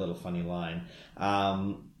kind of a little funny line.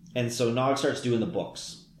 And so Nog starts doing the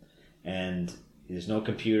books, and there's no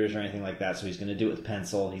computers or anything like that, so he's going to do it with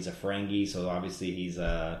pencil. He's a Ferengi, so obviously he's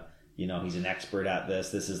he's an expert at this.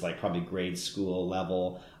 This is like probably grade school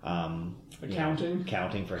level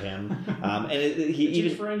accounting for him. And he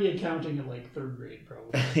even Ferengi accounting in like third grade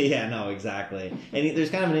probably. Yeah, no, exactly. And there's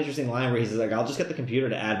kind of an interesting line where he says like, "I'll just get the computer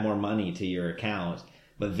to add more money to your account,"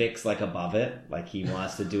 but Vic's like above it. Like he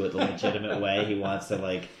wants to do it the legitimate way. He wants to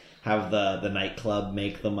like have the nightclub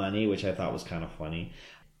make the money, which I thought was kind of funny.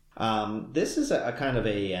 This is a kind of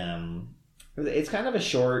it's kind of a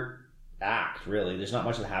short act, really. There's not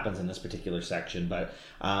much that happens in this particular section, but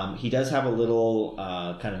he does have a little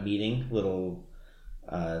kind of meeting, little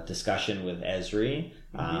discussion with Ezri,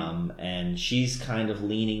 and she's kind of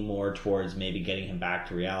leaning more towards maybe getting him back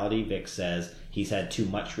to reality. Vic says he's had too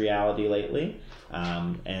much reality lately,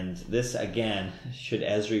 and this, again, should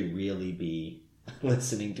Ezri really be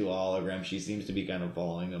listening to a hologram? She seems to be kind of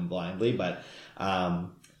following him blindly, but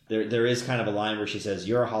there is kind of a line where she says,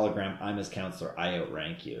 "You're a hologram, I'm his counselor, I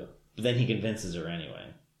outrank you." But then he convinces her anyway.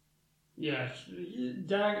 Yeah,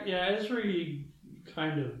 Ezri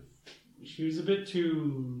kind of... She was a bit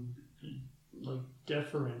too, like,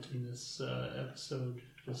 deferent in this episode.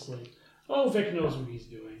 Just like, oh, Vic knows what he's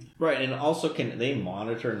doing. Right, and also can they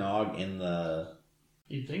monitor Nog in the...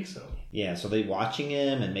 You'd think so. Yeah, so are they watching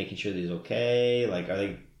him and making sure that he's okay? Like, are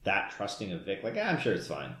they that trusting of Vic? Like, I'm sure it's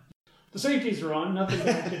fine. The safeties are on, nothing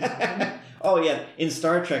bad can happen. Oh, yeah. In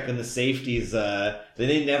Star Trek, and the safeties,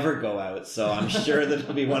 they never go out, so I'm sure that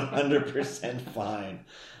it'll be 100% fine.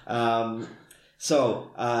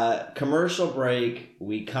 So, commercial break,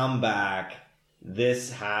 we come back.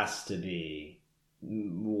 This has to be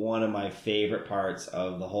one of my favorite parts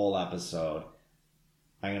of the whole episode.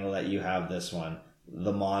 I'm going to let you have this one.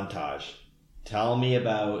 The montage. Tell me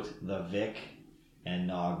about the Vic and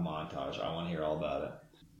Nog montage. I want to hear all about it.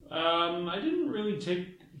 I didn't really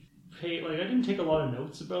I didn't take a lot of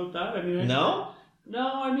notes about that. I mean, No,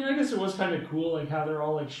 I mean, I guess it was kind of cool, like how they're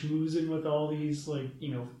all like schmoozing with all these like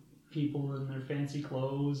people in their fancy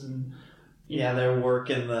clothes and. They're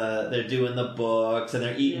working they're doing the books and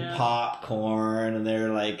they're eating popcorn and they're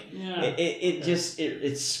like,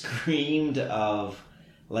 it screamed of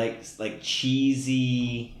like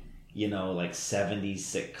cheesy, like 70s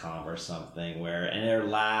sitcom or something and they're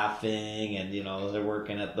laughing and, they're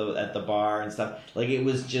working at the bar and stuff. Like it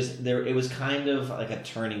was just there. It was kind of like a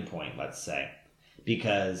turning point, let's say,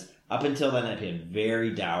 because up until then it had been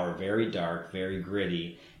very dour, very dark, very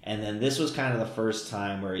gritty. And then this was kind of the first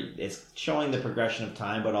time where it's showing the progression of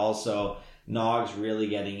time, but also Nog's really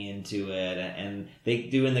getting into it, and they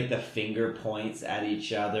doing like the finger points at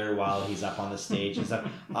each other while he's up on the stage and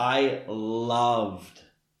stuff. I loved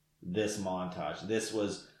this montage. This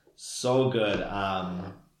was so good. I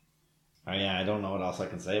don't know what else I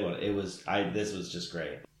can say about it. This was just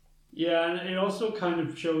great. Yeah, and it also kind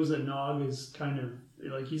of shows that Nog is kind of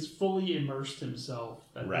like he's fully immersed himself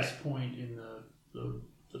at this point in the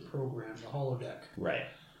program, the holodeck. Right.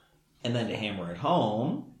 And then to hammer it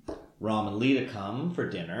home, Rom and Lita come for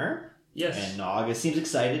dinner. Yes. And Nog seems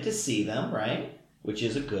excited to see them, right? Which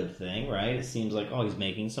is a good thing, right? It seems like, he's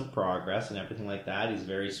making some progress and everything like that. He's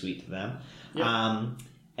very sweet to them. Yep.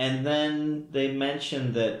 And then they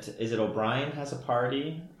mentioned that, is it O'Brien has a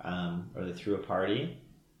party? Or they threw a party?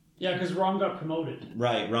 Yeah, because Rom got promoted.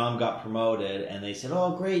 Right, Rom got promoted, and they said,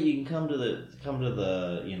 "Oh, great, you can come to the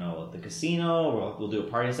the casino, or we'll do a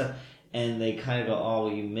party and stuff." And they kind of go, "Oh,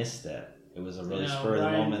 well, you missed it. It was a really spur of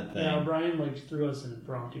the moment thing." Yeah, Brian threw us an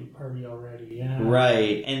impromptu party already. Yeah,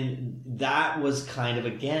 right, and that was kind of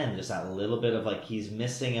again just that little bit of he's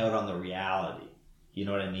missing out on the reality. You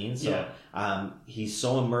know what I mean? So he's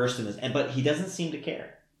so immersed in this, but he doesn't seem to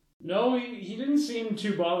care. No, he didn't seem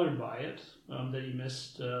too bothered by it, that he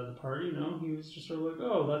missed the party. No, he was just sort of like,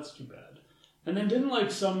 oh, that's too bad. And then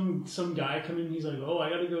didn't some guy come in? He's like, oh,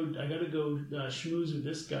 I gotta go schmooze with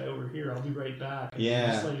this guy over here. I'll be right back.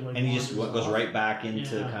 And he just goes right back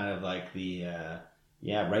into kind of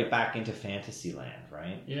right back into Fantasyland,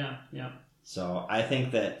 right? Yeah. So I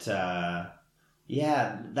think that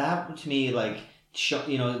that to me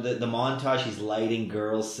the montage, he's lighting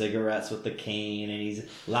girls' cigarettes with the cane, and he's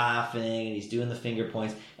laughing, and he's doing the finger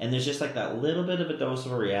points, and there's just that little bit of a dose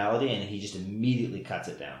of a reality, and he just immediately cuts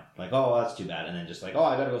it down. Oh, that's too bad. And then just oh,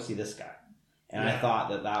 I gotta go see this guy. And I thought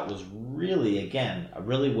that was really, again, a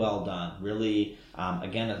really well done, really,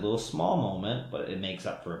 again, a little small moment, but it makes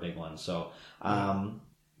up for a big one. So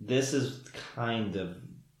this is kind of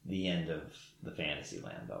the end of the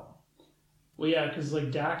Fantasyland, though. Well, yeah, because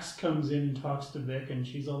Dax comes in and talks to Vic, and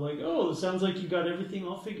she's all like, "Oh, it sounds like you got everything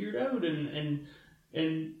all figured out," and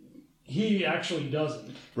he actually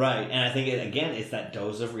doesn't. Right, and I think it's that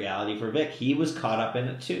dose of reality for Vic. He was caught up in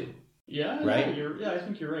it too. Yeah, right. I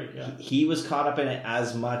think you're right. Yeah, he was caught up in it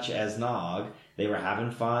as much as Nog. They were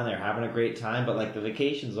having fun. They were having a great time, but the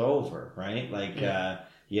vacation's over, right?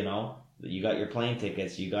 You got your plane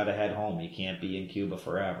tickets. You got to head home. You can't be in Cuba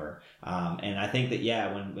forever. And I think that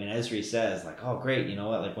when Ezri says oh great, you know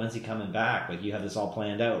what? When's he coming back? You have this all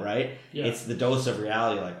planned out, right? Yeah. It's the dose of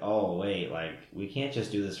reality. Oh wait, we can't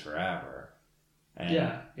just do this forever.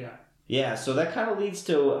 And yeah. So that kind of leads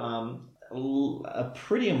to a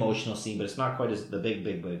pretty emotional scene, but it's not quite as the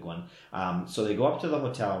big one. So they go up to the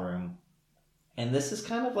hotel room, and this is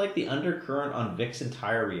kind of the undercurrent on Vic's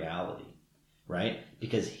entire reality. Right?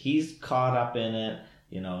 Because he's caught up in it,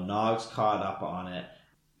 Nog's caught up on it,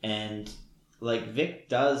 and Vic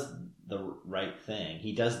does the right thing.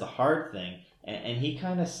 He does the hard thing, and he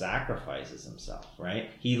kind of sacrifices himself,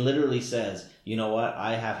 right? He literally says, you know what,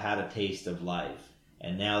 I have had a taste of life,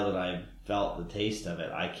 and now that I've felt the taste of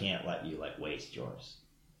it, I can't let you waste yours.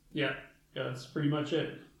 Yeah, that's pretty much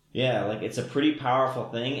it. Yeah, it's a pretty powerful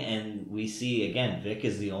thing, and we see, again, Vic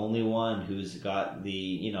is the only one who's got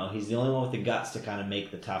he's the only one with the guts to kind of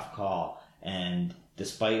make the tough call, and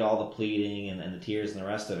despite all the pleading and the tears and the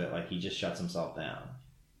rest of it, he just shuts himself down.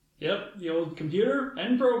 Yep, the old computer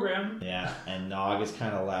and program. Yeah, and Nog is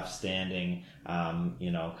kind of left standing, kind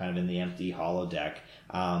of in the empty holodeck.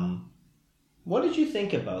 What did you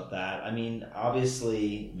think about that? I mean,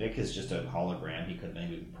 obviously, Vic is just a hologram. He could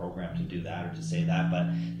maybe be programmed to do that or to say that,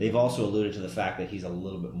 but they've also alluded to the fact that he's a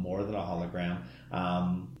little bit more than a hologram.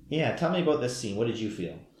 Tell me about this scene. What did you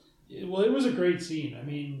feel? Well, it was a great scene. I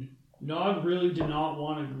mean, Nog really did not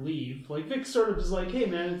want to leave. Vic sort of was hey,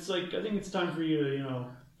 man, it's I think it's time for you to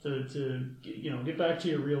get back to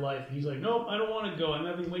your real life. And he's like, nope, I don't want to go. I'm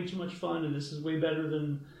having way too much fun, and this is way better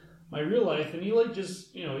than my real life. And he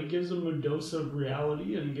he gives him a dose of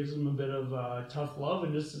reality and gives him a bit of tough love,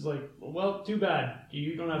 and just is well, too bad,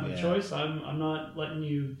 you don't have a choice. I'm not letting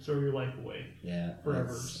you throw your life away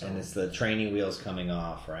forever. And it's the training wheels coming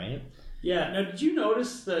off, right? Yeah. Now, did you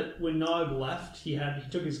notice that when Nog left, he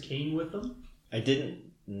took his cane with him? I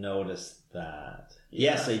didn't notice that.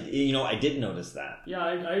 Yes, I did notice that. Yeah,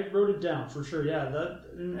 I wrote it down for sure. Yeah,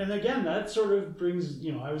 and again, that sort of brings,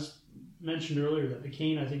 I was mentioned earlier that the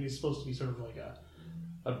cane, I think, is supposed to be sort of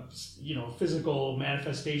a physical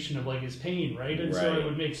manifestation of his pain, right? And so it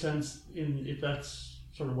would make sense if that's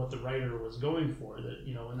sort of what the writer was going for, that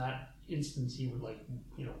in that instance he would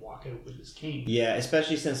walk out with his cane. Yeah,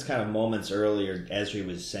 especially since kind of moments earlier Ezri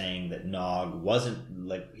was saying that Nog wasn't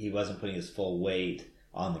putting his full weight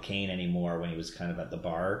on the cane anymore when he was kind of at the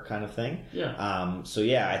bar kind of thing. Yeah.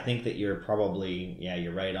 I think that you're probably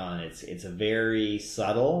you're right on. It's a very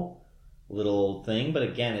subtle little thing, but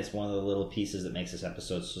again, it's one of the little pieces that makes this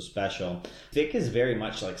episode so special. Vic is very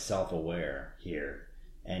much self-aware here,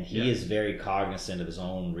 and he is very cognizant of his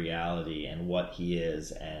own reality and what he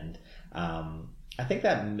is, and I think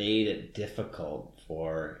that made it difficult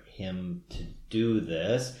for him to do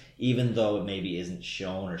this, even though it maybe isn't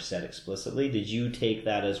shown or said explicitly. Did you take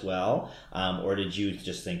that as well, or did you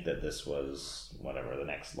just think that this was the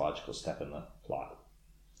next logical step in the plot?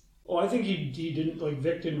 Well, I think he didn't,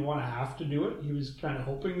 Vic didn't want to have to do it. He was kind of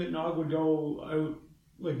hoping that Nog would go out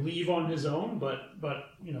leave on his own, but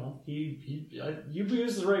he you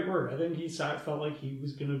used the right word. I think he felt like he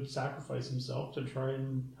was going to sacrifice himself to try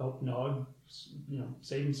and help Nog,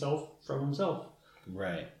 save himself from himself.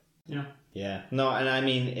 Right. Yeah. Yeah. No, and I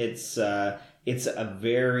mean it's a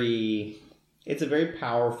very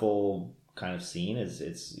powerful kind of scene.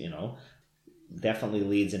 It's definitely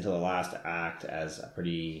leads into the last act as a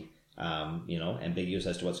pretty ambiguous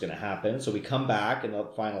as to what's going to happen. So we come back in the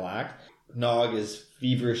final act. Nog is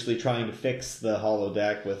feverishly trying to fix the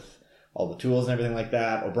holodeck with all the tools and everything like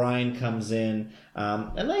that. O'Brien comes in.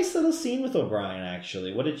 A nice little scene with O'Brien,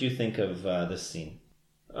 actually. What did you think of this scene?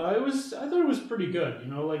 I thought it was pretty good.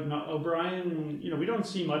 O'Brien. We don't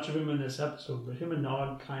see much of him in this episode, but him and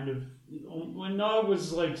Nog kind of, when Nog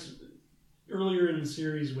was earlier in the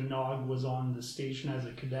series, when Nog was on the station as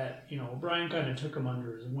a cadet, O'Brien kind of took him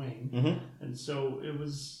under his wing, and so it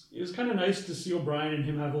was kind of nice to see O'Brien and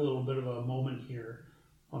him have a little bit of a moment here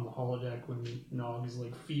on the holodeck when Nog is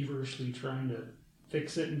feverishly trying to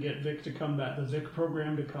fix it and get Vic to come back, the Vic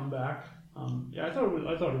program to come back. I thought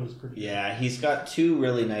it was pretty good. Yeah, he's got two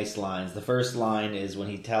really nice lines. The first line is when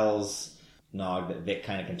he tells Nog that Vic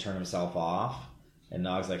kind of can turn himself off. And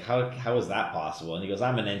Nog's like, how is that possible? And he goes,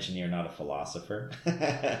 I'm an engineer, not a philosopher.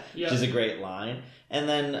 Which is a great line. And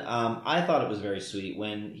then I thought it was very sweet.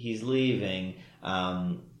 When he's leaving,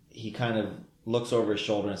 he kind of looks over his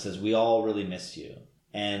shoulder and says, we all really miss you.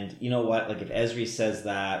 And you know what? If Ezri says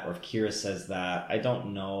that or if Kira says that, I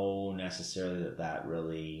don't know necessarily that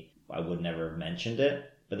really, I would never have mentioned it.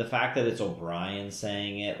 But the fact that it's O'Brien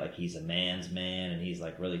saying it, he's a man's man and he's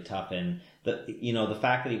really tough, and the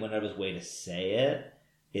fact that he went out of his way to say it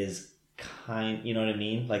is you know what I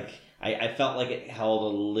mean? I felt like it held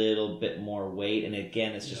a little bit more weight, and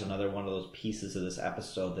again, it's just another one of those pieces of this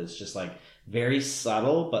episode that's just very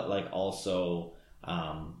subtle, but also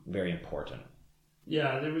very important.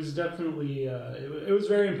 Yeah, there was definitely it was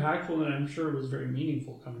very impactful, and I'm sure it was very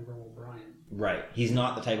meaningful coming from O'Brien. Right. He's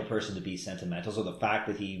not the type of person to be sentimental, so the fact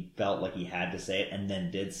that he felt like he had to say it and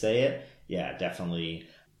then did say it, definitely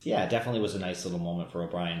was a nice little moment for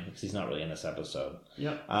O'Brien, because he's not really in this episode.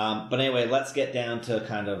 Yep. But anyway, let's get down to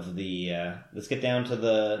kind of the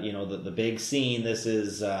big scene. This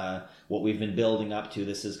is what we've been building up to.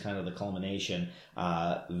 This is kind of the culmination.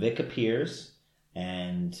 Vic appears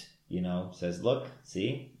and says, look,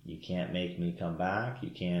 see, you can't make me come back. You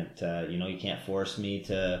can't you can't force me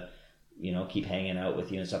to keep hanging out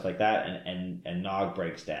with you and stuff like that. And Nog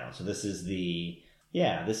breaks down. So this is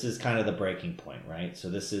this is kind of the breaking point, right? So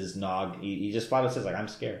this is Nog. He just flat out says, I'm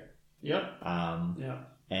scared. Yep.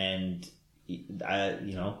 And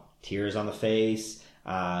tears on the face.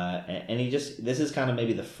 And this is kind of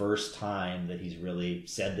maybe the first time that he's really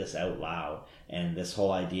said this out loud. And this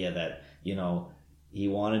whole idea that, he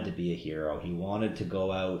wanted to be a hero. He wanted to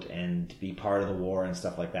go out and be part of the war and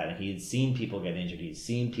stuff like that. And he had seen people get injured. He'd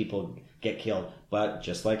seen people get killed. But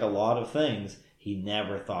just like a lot of things, he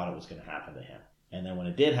never thought it was going to happen to him. And then when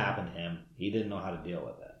it did happen to him, he didn't know how to deal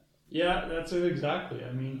with it. Yeah, that's it exactly.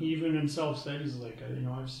 I mean, he even himself said, he's like,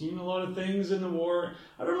 I've seen a lot of things in the war.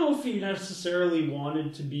 I don't know if he necessarily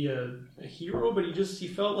wanted to be a hero, but he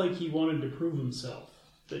felt like he wanted to prove himself.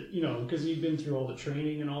 That, because he'd been through all the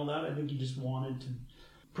training and all that. I think he just wanted to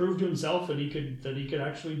prove to himself that he could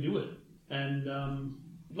actually do it. And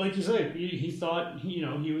like you say, he thought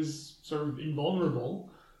he was sort of invulnerable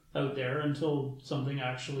out there until something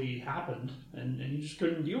actually happened, and he just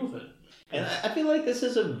couldn't deal with it. And I feel like this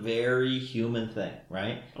is a very human thing,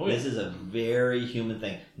 right? Oh, yeah. This is a very human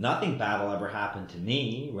thing. Nothing bad will ever happen to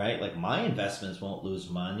me, right? My investments won't lose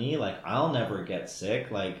money. I'll never get sick.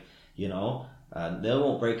 They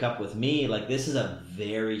won't break up with me. This is a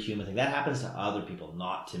very human thing. That happens to other people,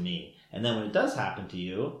 not to me. And then when it does happen to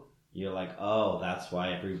you, you're like, oh, that's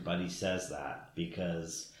why everybody says that,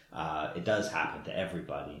 because it does happen to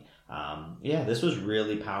everybody. This was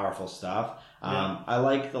really powerful stuff. I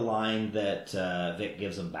like the line that Vic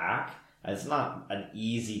gives him back. It's not an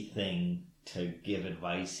easy thing to give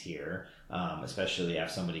advice here, especially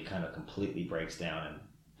if somebody kind of completely breaks down and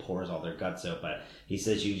pours all their guts out. But he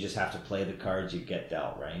says you just have to play the cards you get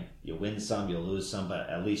dealt, right? You win some, you'll lose some, but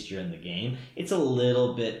at least you're in the game. It's a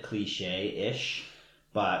little bit cliche-ish,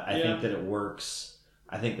 but I think that it works.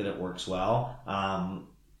 I think that it works well.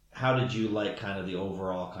 How did you like kind of the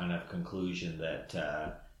overall kind of conclusion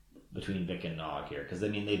that between Vic and Nog here? Because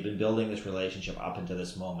they've been building this relationship up into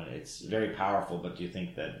this moment. It's very powerful, but do you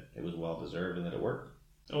think that it was well deserved and that it worked?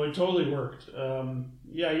 Oh, it totally worked.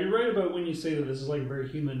 You're right about when you say that this is a very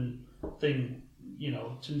human thing,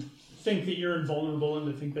 to think that you're invulnerable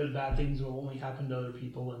and to think that bad things will only happen to other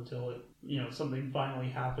people until something finally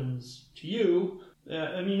happens to you. Yeah,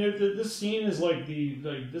 I mean, this scene is like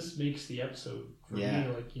this makes the episode for me.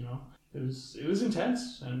 Like, you know, it was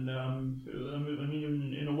intense, and I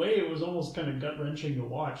mean, in a way, it was almost kind of gut wrenching to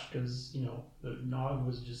watch because you know the Nog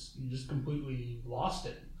was just completely lost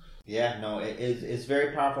it. Yeah, no, it's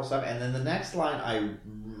very powerful stuff. And then the next line I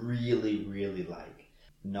really, really like.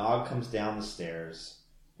 Nog comes down the stairs,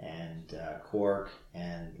 and Quark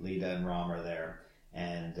and Lita and Rom are there.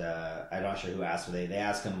 And I'm not sure who asked, but they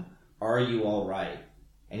ask him, "Are you all right?"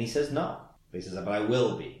 And he says, "No." He says, "But I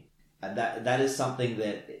will be." And that is something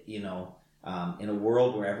that, you know, in a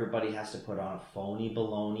world where everybody has to put on a phony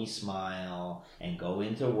baloney smile and go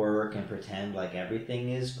into work and pretend like everything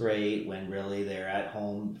is great when really they're at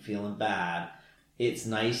home feeling bad, it's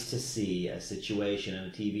nice to see a situation in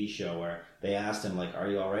a TV show where they asked him, like, "Are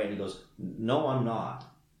you all right?" And he goes, "No, I'm not.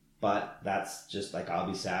 But that's just like, I'll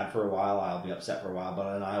be sad for a while, I'll be upset for a while,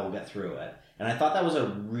 but then I will get through it." And I thought that was a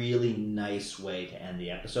really nice way to end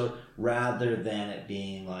the episode, rather than it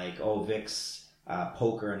being like, oh, Vic's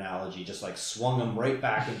poker analogy just like swung him right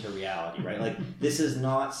back into reality, right? Like, this is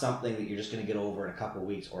not something that you're just going to get over in a couple of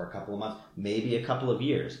weeks or a couple of months, maybe a couple of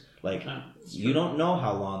years. Like, you don't know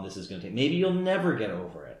how long this is going to take. Maybe you'll never get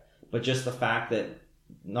over it. But just the fact that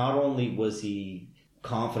not only was he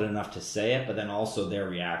confident enough to say it, but then also their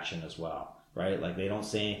reaction as well, right? Like, they don't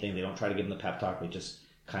say anything, they don't try to give him the pep talk, they just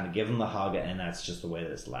kind of give him the hug, and that's just the way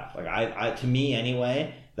that it's left. Like, I to me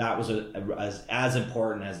anyway, that was as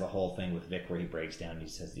important as the whole thing with Vic where he breaks down and he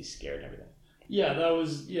says he's scared and everything. Yeah, that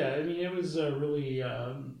was, yeah, I mean, it was a really,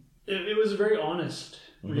 it was a very honest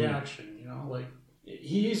reaction, you know, like,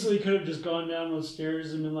 he easily could have just gone down those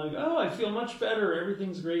stairs and been like, "Oh, I feel much better,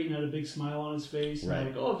 everything's great," and had a big smile on his face, and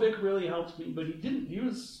like, "Oh, Vic really helped me," but he didn't. He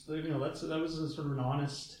was, you know, that was a sort of an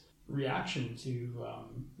honest reaction to,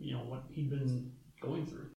 you know, what he'd been going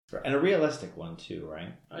through. And a realistic one too,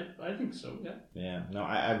 right? I think so, yeah. Yeah, no,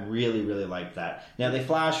 I really, really like that. Now, they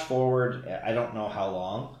flash forward, I don't know how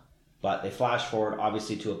long, but they flash forward,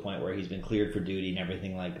 obviously, to a point where he's been cleared for duty and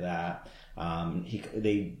everything like that.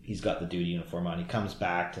 He's got the duty uniform on. He comes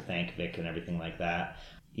back to thank Vic and everything like that.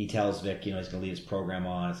 He tells Vic, you know, he's going to leave his program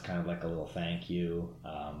on. It's kind of like a little thank you.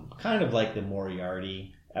 Kind of like the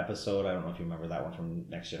Moriarty episode. I don't know if you remember that one from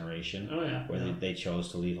Next Generation. Oh, yeah. Where they chose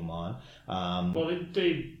to leave him on. Well,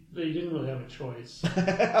 they didn't really have a choice.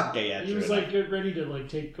 Okay, yeah, he was like ready to like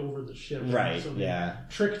take over the ship, right? So they yeah,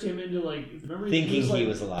 tricked him into like, remember, thinking he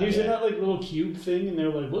was alive. He was in that like little cube thing, and they're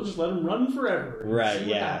like, "We'll just let him run forever." Right? See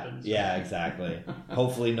what happens. Yeah, exactly.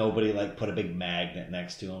 Hopefully, nobody like put a big magnet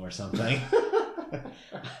next to him or something.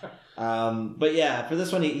 But yeah, for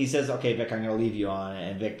this one, he says, "Okay, Vic, I'm going to leave you on."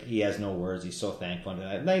 And Vic, he has no words. He's so thankful for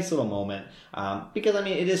that nice little moment. Because I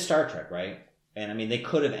mean, it is Star Trek, right? And I mean, they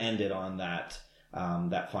could have ended on that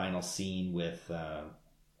final scene with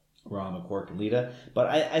Rom and Quark and Lita. But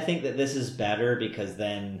I think that this is better because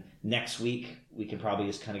then next week we can probably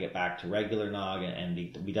just kind of get back to regular Nog and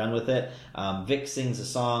be done with it. Vic sings a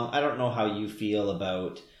song. I don't know how you feel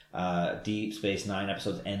about Deep Space Nine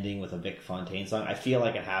episodes ending with a Vic Fontaine song. I feel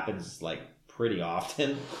like it happens like pretty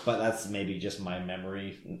often, but that's maybe just my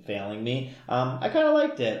memory failing me. I kind of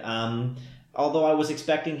liked it. Although I was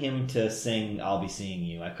expecting him to sing "I'll Be Seeing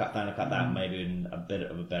You." I thought that might have been a bit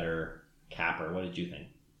of a better capper. What did you think?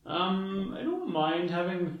 I don't mind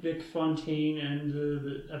having Vic Fontaine and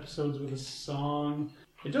the episodes with a song.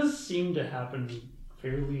 It does seem to happen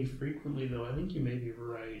fairly frequently, though. I think you may be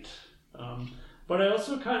right. But I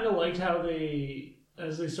also kind of liked how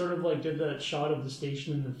as they sort of like did that shot of the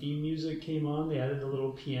station and the theme music came on, they added the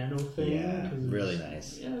little piano thing. Yeah, really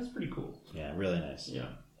nice. Yeah, it's pretty cool. Yeah, really nice. Yeah.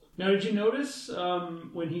 Now, did you notice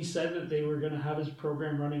when he said that they were going to have his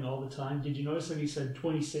program running all the time? Did you notice that he said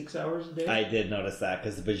 26 hours a day? I did notice that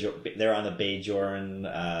because they're on the Bajoran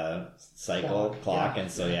clock,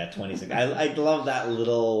 and so 26. I love that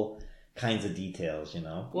little kinds of details, you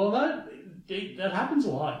know. Well, that happens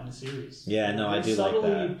a lot in the series. Yeah, no, I do like that.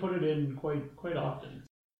 Subtly put it in quite often.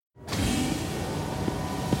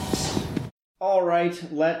 All right,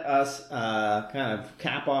 let us kind of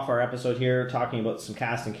cap off our episode here, talking about some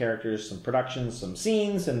cast and characters, some productions, some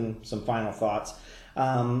scenes, and some final thoughts.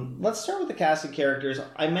 Let's start with the cast and characters.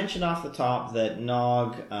 I mentioned off the top that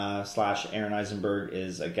Nog / Aaron Eisenberg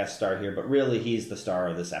is a guest star here, but really he's the star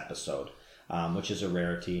of this episode, which is a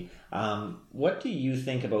rarity. What do you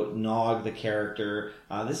think about Nog, the character?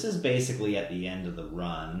 This is basically at the end of the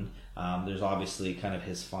run. There's obviously kind of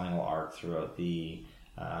his final arc throughout the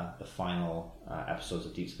final episodes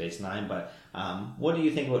of Deep Space Nine. But what do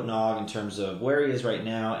you think about Nog in terms of where he is right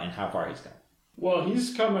now and how far he's gone? Well,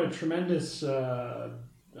 he's come a tremendous,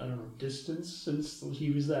 distance since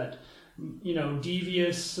he was that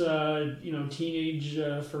devious, teenage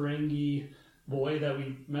Ferengi boy that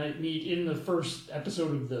we might meet in the first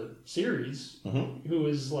episode of the series, who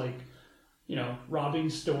is like, robbing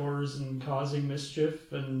stores and causing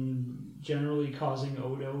mischief and generally causing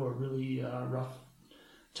Odo a really rough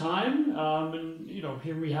time. And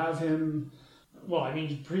here we have him. Well, I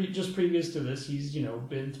mean, just previous to this, he's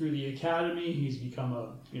been through the academy. He's become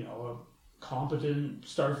a competent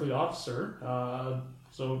Starfleet officer.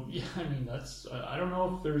 So yeah, I mean, that's I don't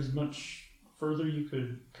know if there's much further you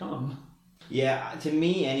could come. Yeah, to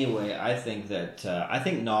me anyway, I think that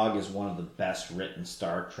Nog is one of the best written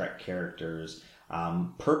Star Trek characters,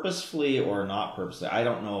 purposefully or not purposely. I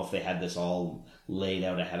don't know if they had this all laid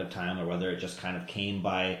out ahead of time or whether it just kind of came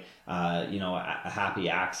by, a happy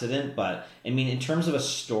accident. But I mean, in terms of a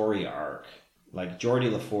story arc, like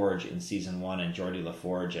Geordi LaForge in season 1 and Geordi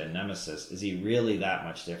LaForge in Nemesis, is he really that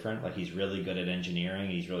much different? Like, he's really good at engineering,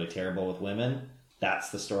 he's really terrible with women. That's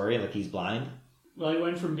the story. Like, he's blind. Well, he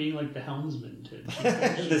went from being like the helmsman to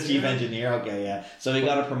the chief engineer. Okay, yeah. So he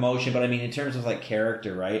got a promotion, but I mean, in terms of like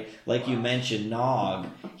character, right? Like you mentioned, Nog,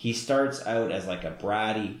 he starts out as like a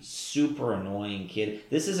bratty, super annoying kid.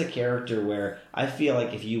 This is a character where I feel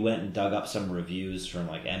like if you went and dug up some reviews from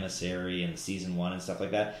like Emissary and season 1 and stuff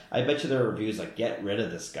like that, I bet you there are reviews like, get rid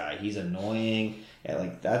of this guy. He's annoying. And,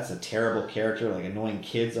 like, that's a terrible character. Like annoying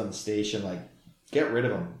kids on the station. Like, get rid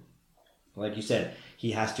of him. Like you said,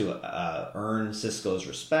 he has to earn Sisko's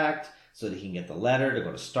respect so that he can get the letter to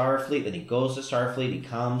go to Starfleet. Then he goes to Starfleet.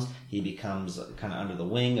 He becomes kind of under the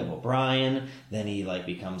wing of O'Brien. Then he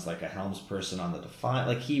becomes like a helmsperson on the Defiant.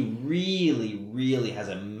 Like, he really, really has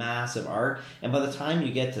a massive arc. And by the time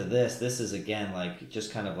you get to this is again like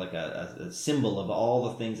just kind of like a symbol of all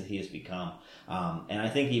the things that he has become. And I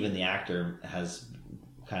think even the actor has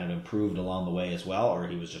kind of improved along the way as well, or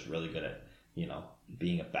he was just really good at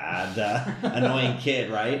being a bad, annoying kid,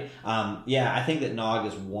 right? I think that Nog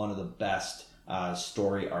is one of the best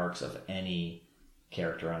story arcs of any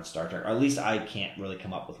character on Star Trek. Or at least I can't really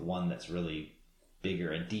come up with one that's really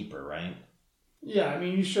bigger and deeper, right? Yeah, I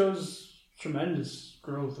mean, he shows tremendous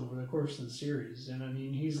growth over the course of the series. And I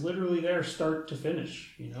mean, he's literally there start to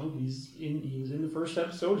finish. He was in the first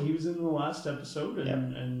episode, he was in the last episode,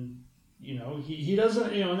 and he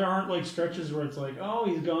doesn't, there aren't like stretches where it's like, oh,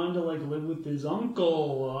 he's gone to like live with his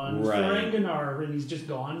uncle on Ferenginar, and he's just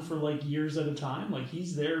gone for like years at a time. Like,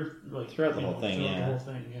 he's there like throughout the whole thing, yeah.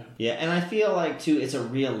 Yeah, and I feel like too, it's a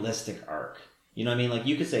realistic arc. You know what I mean? Like,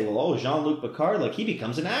 you could say, well, Jean-Luc Picard, like, he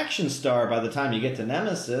becomes an action star by the time you get to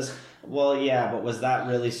Nemesis. Well, yeah, but was that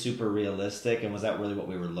really super realistic? And was that really what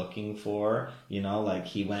we were looking for? Like,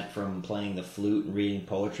 he went from playing the flute and reading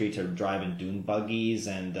poetry to driving dune buggies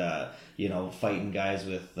and, fighting guys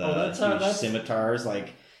with huge scimitars.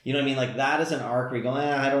 Like, you know what I mean? Like, that is an arc where you go,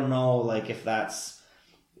 I don't know, like, if that's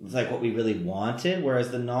like what we really wanted.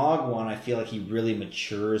 Whereas the Nog one, I feel like he really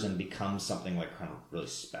matures and becomes something like kind of really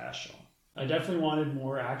special. I definitely wanted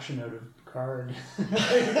more action out of Picard.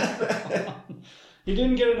 He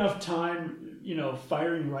didn't get enough time,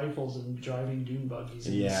 firing rifles and driving dune buggies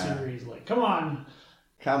in the series. Like, come on,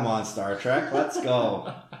 Star Trek, let's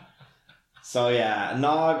go. So yeah,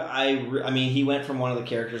 Nog, I mean, he went from one of the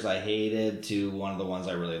characters I hated to one of the ones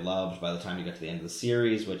I really loved by the time you got to the end of the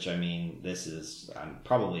series, which, I mean, this is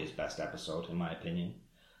probably his best episode, in my opinion.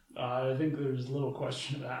 I think there's little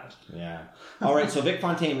question of that. Yeah. All right, so Vic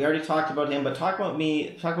Fontaine, we already talked about him, but talk about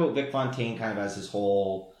Vic Fontaine kind of as his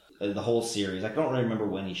whole, the whole series. I don't really remember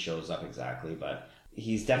when he shows up exactly, but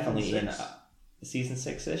he's definitely in season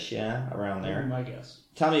 6-ish, around there. My guess.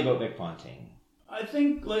 Tell me about Vic Fontaine. I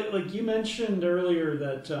think, like you mentioned earlier,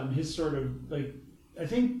 that his sort of, like, I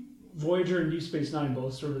think Voyager and Deep Space Nine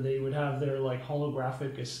both sort of, they would have their, like,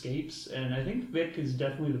 holographic escapes, and I think Vic is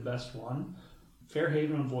definitely the best one.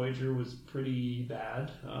 Fairhaven on Voyager was pretty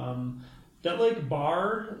bad. That, like,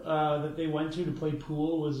 bar that they went to play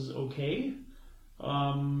pool was okay. But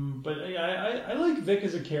I like Vic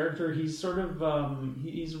as a character. He's sort of,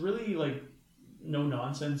 he's really, like,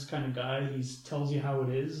 no-nonsense kind of guy. He tells you how it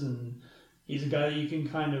is, and he's a guy that you can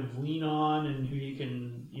kind of lean on and who you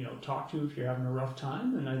can, talk to if you're having a rough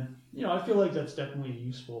time. And I feel like that's definitely a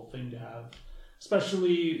useful thing to have,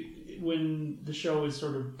 especially when the show is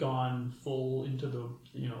sort of gone full into the,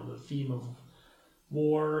 the theme of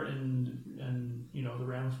war and the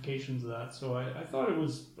ramifications of that. So I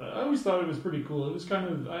always thought it was pretty cool. It was kind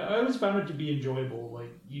of, I always found it to be enjoyable.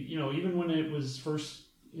 Like, even when it was first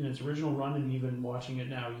in its original run and even watching it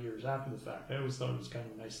now years after the fact, I always thought it was kind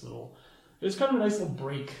of a nice little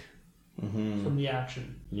break from the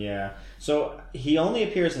action. Yeah. So he only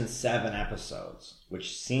appears in 7 episodes,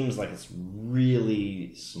 which seems like it's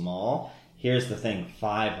really small. Here's the thing,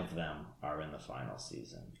 5 of them are in the final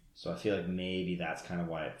season. So I feel like maybe that's kind of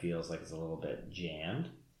why it feels like it's a little bit jammed.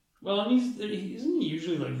 Well, and isn't he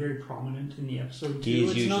usually like very prominent in the episode too?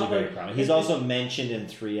 He's usually very prominent. He's also mentioned in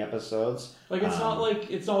 3 episodes. Like it's not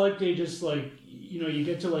like they just like, you know, you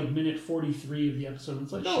get to like minute 43 of the episode and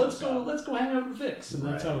it's like, oh, let's go hang out with Vix, and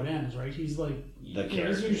that's how it ends, right? He's like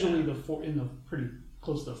he's usually in the pretty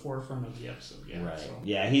close to the forefront of the episode. Yeah. Right. So.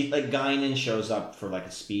 Yeah, he like Guinan shows up for like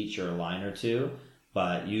a speech or a line or two,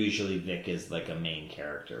 but usually Vic is like a main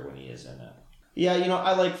character when he is in it. Yeah, you know,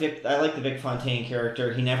 I like Vic. I like the Vic Fontaine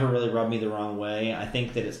character. He never really rubbed me the wrong way. I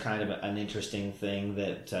think that it's kind of an interesting thing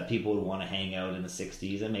that people would want to hang out in the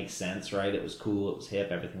 60s. It makes sense, right? It was cool, it was hip,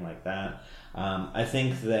 everything like that. I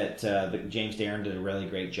think that James Darren did a really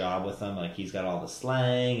great job with him. Like, he's got all the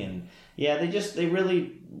slang, and yeah, they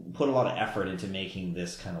really put a lot of effort into making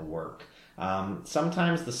this kind of work.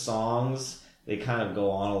 Sometimes the songs, they kind of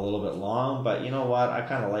go on a little bit long, but you know what? I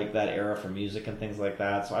kind of like that era for music and things like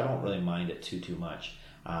that, so I don't really mind it too much.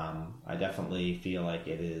 I definitely feel like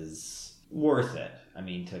it is worth it. I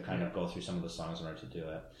mean, to kind of go through some of the songs in order to do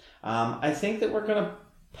it. I think that we're going to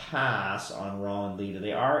pass on Ron and Lita.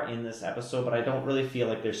 They are in this episode, but I don't really feel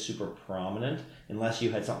like they're super prominent. Unless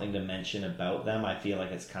you had something to mention about them, I feel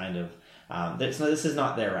like it's kind of... this is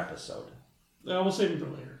not their episode. We'll save it for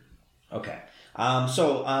later. Okay.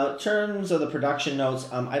 So in terms of the production notes,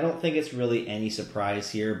 I don't think it's really any surprise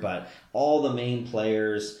here, but all the main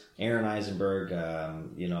players, Aaron Eisenberg,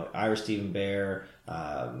 Ira Stephen Bear,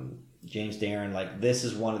 James Darren, like, this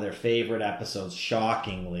is one of their favorite episodes,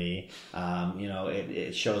 shockingly.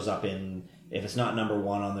 It shows up in, if it's not number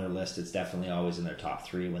 1 on their list, it's definitely always in their top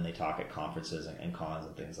 3 when they talk at conferences and cons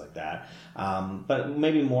and things like that. But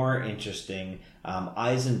maybe more interesting,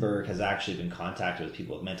 Eisenberg has actually been contacted with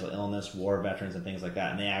people with mental illness, war veterans, and things like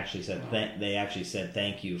that, and they actually said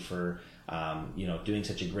thank you for doing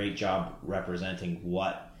such a great job representing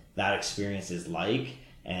what that experience is like,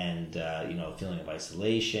 and feeling of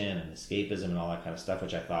isolation and escapism and all that kind of stuff,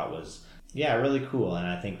 which I thought was really cool. And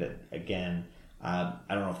I think that, again, I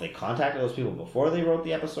don't know if they contacted those people before they wrote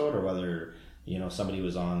the episode, or whether somebody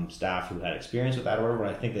was on staff who had experience with that or whatever, but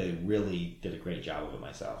I think they really did a great job of it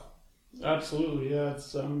myself. Absolutely, yeah.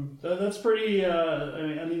 It's that's pretty.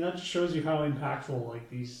 I mean, that shows you how impactful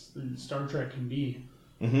like these Star Trek can be.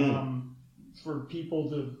 Mm-hmm. For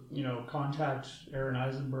people to contact Aaron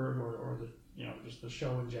Eisenberg or the just the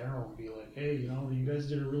show in general and be like, hey, you guys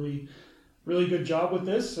did a really good job with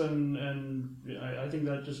this, and I think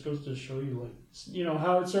that just goes to show you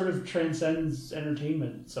how it sort of transcends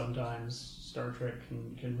entertainment. Sometimes Star Trek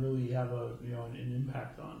can really have an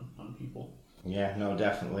impact on people. Yeah, no,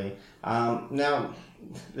 definitely. Now,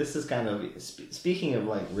 this is kind of speaking of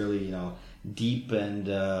like really deep and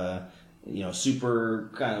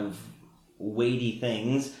super kind of weighty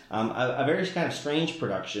things. A very kind of strange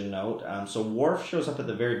production note. So Worf shows up at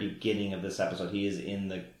the very beginning of this episode. He is in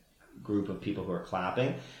the group of people who are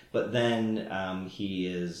clapping, but then he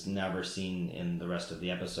is never seen in the rest of the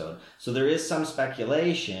episode. So there is some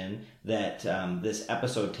speculation that this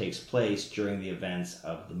episode takes place during the events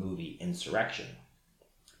of the movie Insurrection,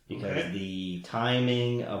 because the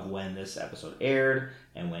timing of when this episode aired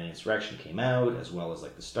and when Insurrection came out, as well as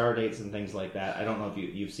like the star dates and things like that. I don't know if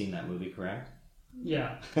you've seen that movie, correct?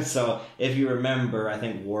 Yeah. So if you remember, I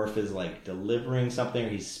think Worf is like delivering something, or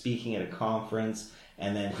he's speaking at a conference,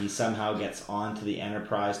 and then he somehow gets onto the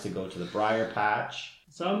Enterprise to go to the Briar Patch.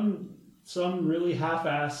 Some really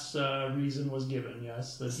half-ass reason was given,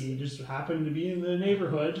 yes, that he just happened to be in the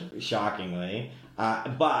neighborhood. Shockingly.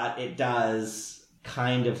 But it does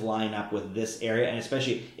kind of line up with this area, and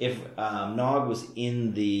especially if Nog was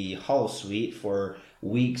in the Hull Suite for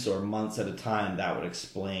weeks or months at a time, that would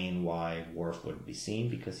explain why Worf wouldn't be seen,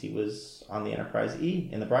 because he was on the Enterprise E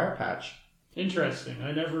in the Briar Patch. Interesting.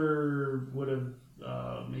 I never would have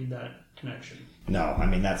made that connection. No, I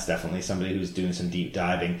mean, that's definitely somebody who's doing some deep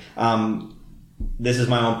diving. This is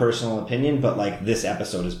my own personal opinion, but like, this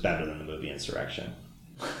episode is better than the movie Insurrection.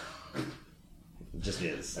 It just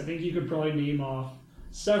is. I think you could probably name off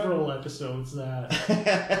several episodes that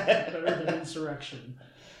better than Insurrection.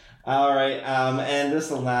 All right, and this is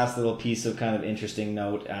the last little piece of kind of interesting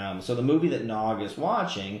note. So the movie that Nog is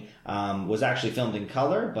watching was actually filmed in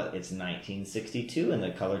color, but it's 1962, and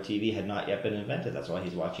the color TV had not yet been invented. That's why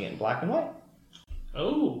he's watching it in black and white.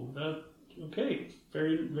 Oh, okay.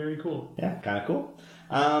 Very, very cool. Yeah, kind of cool.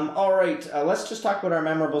 All right, let's just talk about our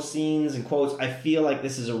memorable scenes and quotes. I feel like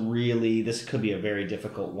this could be a very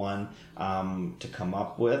difficult one to come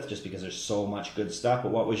up with, just because there's so much good stuff.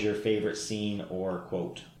 But what was your favorite scene or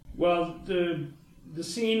quote? Well, the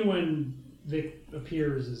scene when Vic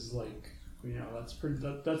appears is like,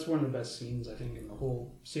 that's one of the best scenes I think in the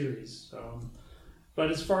whole series. But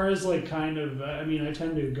as far as like kind of, I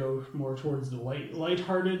tend to go more towards the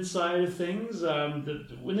lighthearted side of things.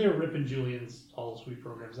 When they were ripping Julian's Holosuite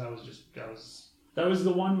programs, that was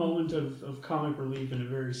the one moment of comic relief in a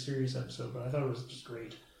very serious episode. But I thought it was just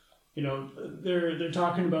great. They're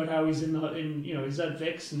talking about how he's he's at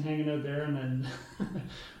Vic's and hanging out there, and then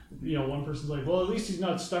one person's like, well, at least he's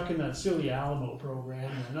not stuck in that silly Alamo program,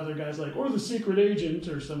 and another guy's like, or the secret agent,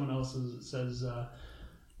 or someone else says.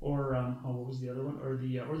 What was the other one? Or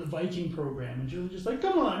the Viking program, and Julian's just like,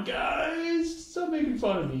 come on, guys, stop making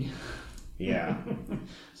fun of me. Yeah.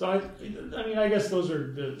 So I guess those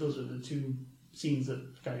are the two scenes that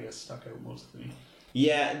kind of stuck out most to me.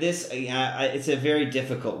 Yeah, it's a very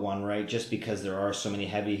difficult one, right? Just because there are so many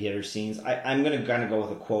heavy hitter scenes. I'm going to kind of go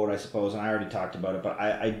with a quote, I suppose, and I already talked about it, but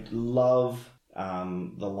I love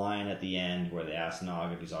the line at the end where they ask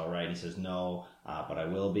Nog if he's all right. He says no, but I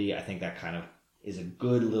will be. I think that kind of is a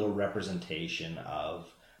good little representation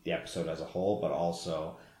of the episode as a whole, but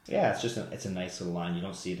also, yeah, it's a nice little line. You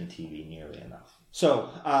don't see it in TV nearly enough. So,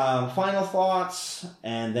 final thoughts,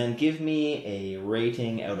 and then give me a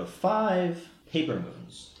rating out of 5 Paper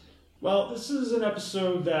Moons. Well, this is an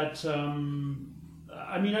episode that,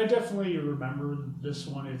 I definitely remember this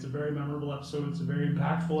one. It's a very memorable episode. It's a very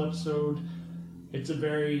impactful episode. It's a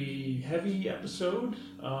very heavy episode.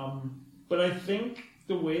 But I think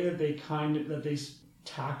the way that they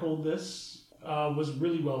tackled this was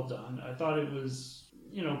really well done. I thought it was,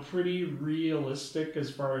 pretty realistic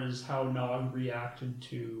as far as how Nog reacted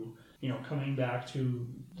to, coming back to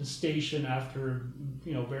the station after,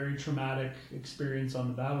 very traumatic experience on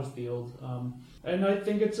the battlefield. And I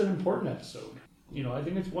think it's an important episode. I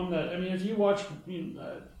think it's one that, if you watch,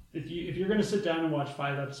 if you're going to sit down and watch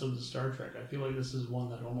 5 episodes of Star Trek, I feel like this is one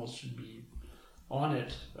that almost should be on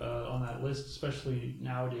that list, especially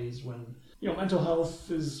nowadays when mental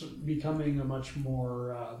health is becoming a much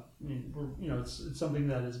more it's something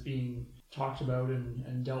that is being talked about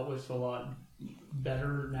and dealt with a lot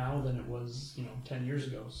better now than it was 10 years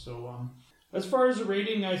ago. So as far as the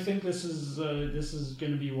rating, I think this is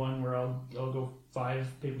going to be one where I'll go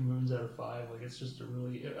 5 Paper Moons out of 5. Like, it's just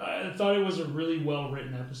I thought it was a really well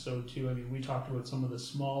written episode too. We talked about some of the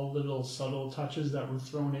small little subtle touches that were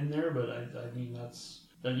thrown in there, but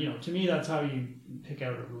to me that's how you pick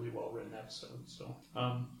out a really well written episode. So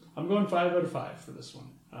I'm going 5 out of 5 for this one.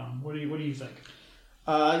 What do you think?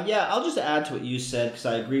 Yeah, I'll just add to what you said, because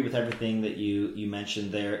I agree with everything that you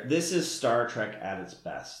mentioned there. This is Star Trek at its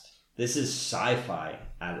best. This is sci-fi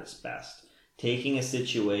at its best. Taking a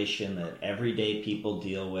situation that everyday people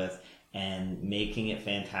deal with and making it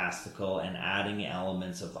fantastical and adding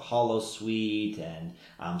elements of the Holosuite and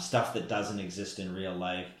stuff that doesn't exist in real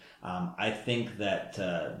life. I think that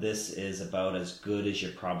this is about as good as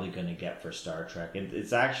you're probably going to get for Star Trek.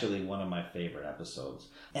 It's actually one of my favorite episodes.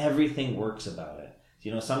 Everything works about it.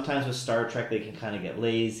 Sometimes with Star Trek they can kind of get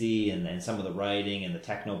lazy, and some of the writing and the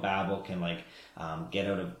technobabble can get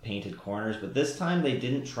out of painted corners. But this time they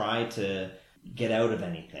didn't try to get out of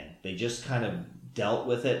anything. They just kind of dealt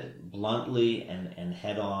with it bluntly and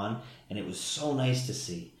head on, and it was so nice to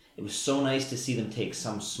see. It was so nice to see them take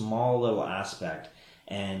some small little aspect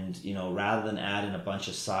and, rather than add in a bunch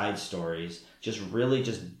of side stories, just really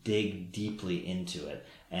just dig deeply into it.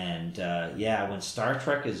 And when Star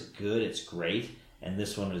Trek is good, it's great. And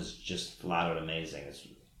this one is just flat out amazing. It's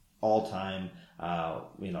all time,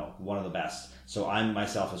 one of the best. So I'm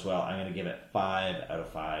myself as well. I'm going to give it 5 out of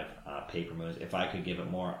 5 Paper Moons. If I could give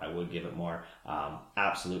it more, I would give it more.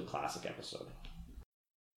 Absolute classic episode.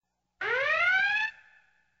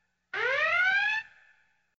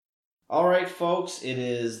 All right, folks. It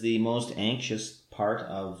is the most anxious part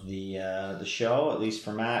of the show, at least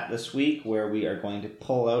for Matt this week, where we are going to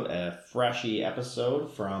pull out a freshy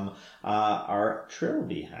episode from our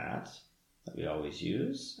Trilby hat that we always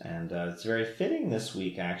use, and it's very fitting this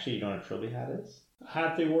week. Actually, you know what a Trilby hat is? A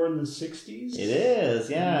hat they wore in the 60s? It is,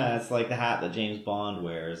 yeah. It's like the hat that James Bond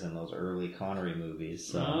wears in those early Connery movies.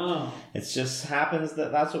 So it just happens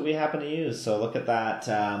that that's what we happen to use. So look at that.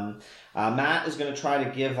 Matt is going to try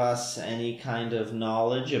to give us any kind of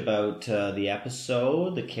knowledge about the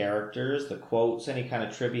episode, the characters, the quotes, any kind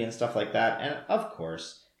of trivia and stuff like that. And of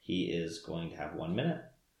course, he is going to have 1 minute.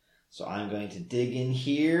 So I'm going to dig in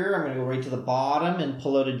here. I'm going to go right to the bottom and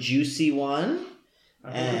pull out a juicy one.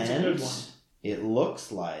 I think it's a good one. it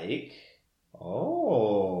looks like...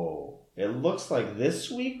 It looks like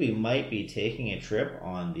this week we might be taking a trip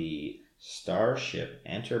on the Starship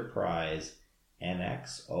Enterprise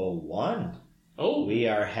NX-01. Oh. We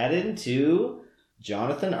are headed to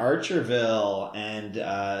Jonathan Archerville and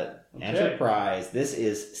Enterprise. This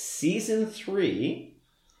is Season 3.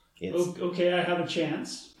 It's okay, I have a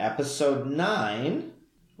chance. Episode 9.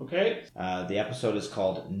 Okay. The episode is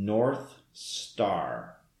called North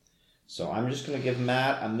Star. So I'm just going to give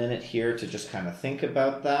Matt a minute here to just kind of think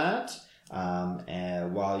about that.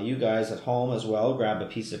 And while you guys at home as well, grab a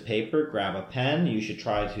piece of paper, grab a pen. You should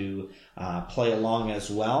try to play along as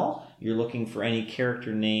well. You're looking for any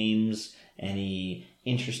character names, any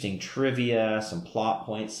interesting trivia, some plot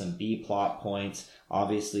points, some B-plot points.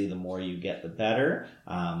 Obviously, the more you get, the better.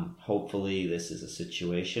 Hopefully, this is a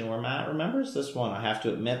situation where Matt remembers this one. I have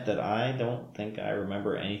to admit that I don't think I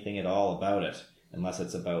remember anything at all about it. Unless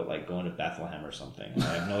it's about, like, going to Bethlehem or something.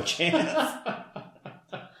 I have no chance.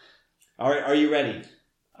 All right, are you ready?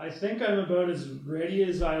 I think I'm about as ready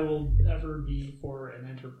as I will ever be for an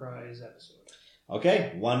Enterprise episode.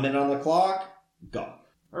 Okay, 1 minute on the clock. Go.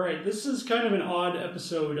 All right, this is kind of an odd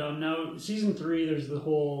episode. Now, Season 3, there's the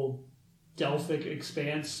whole Delphic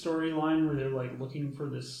Expanse storyline where they're, like, looking for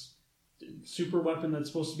this super weapon that's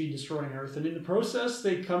supposed to be destroying Earth. And in the process,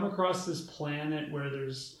 they come across this planet where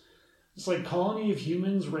there's this like colony of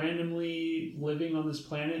humans randomly living on this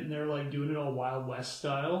planet, and they're like doing it all Wild West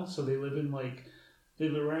style. So they live in like,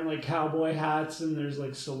 they're wearing like cowboy hats, and there's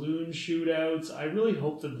like saloon shootouts. I really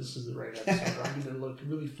hope that this is the right episode. I'm going to look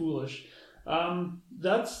really foolish.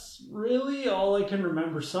 That's really all I can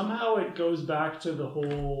remember. Somehow it goes back to the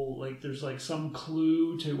whole, like there's like some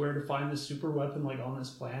clue to where to find the super weapon like on this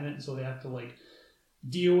planet, and so they have to like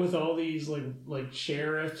deal with all these like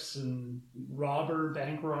sheriffs and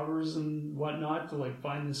bank robbers and whatnot to like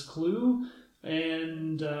find this clue.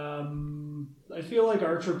 And I feel like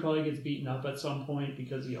Archer probably gets beaten up at some point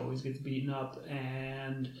because he always gets beaten up.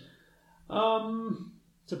 And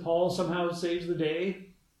T'Pol somehow saves the day.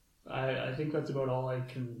 I think that's about all I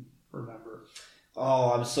can remember.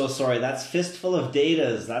 Oh, I'm so sorry. That's Fistful of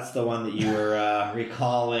Datas. That's the one that you were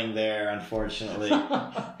recalling there, unfortunately.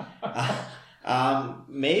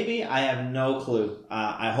 Maybe. I have no clue.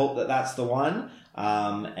 I hope that that's the one.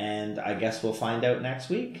 And I guess we'll find out next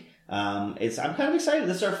week. I'm kind of excited.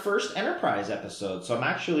 This is our first Enterprise episode, so I'm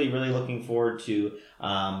actually really looking forward to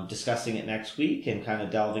discussing it next week and kind of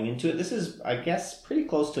delving into it. This is, I guess, pretty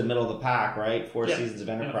close to middle of the pack, right? 4 seasons of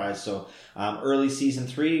Enterprise. Yeah. So early season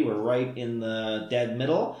 3, we're right in the dead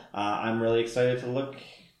middle. I'm really excited to look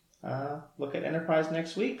at Enterprise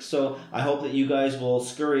next week. So I hope that you guys will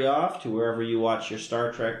scurry off to wherever you watch your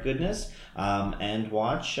Star Trek goodness and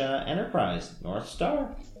watch Enterprise North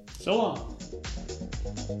Star. So long.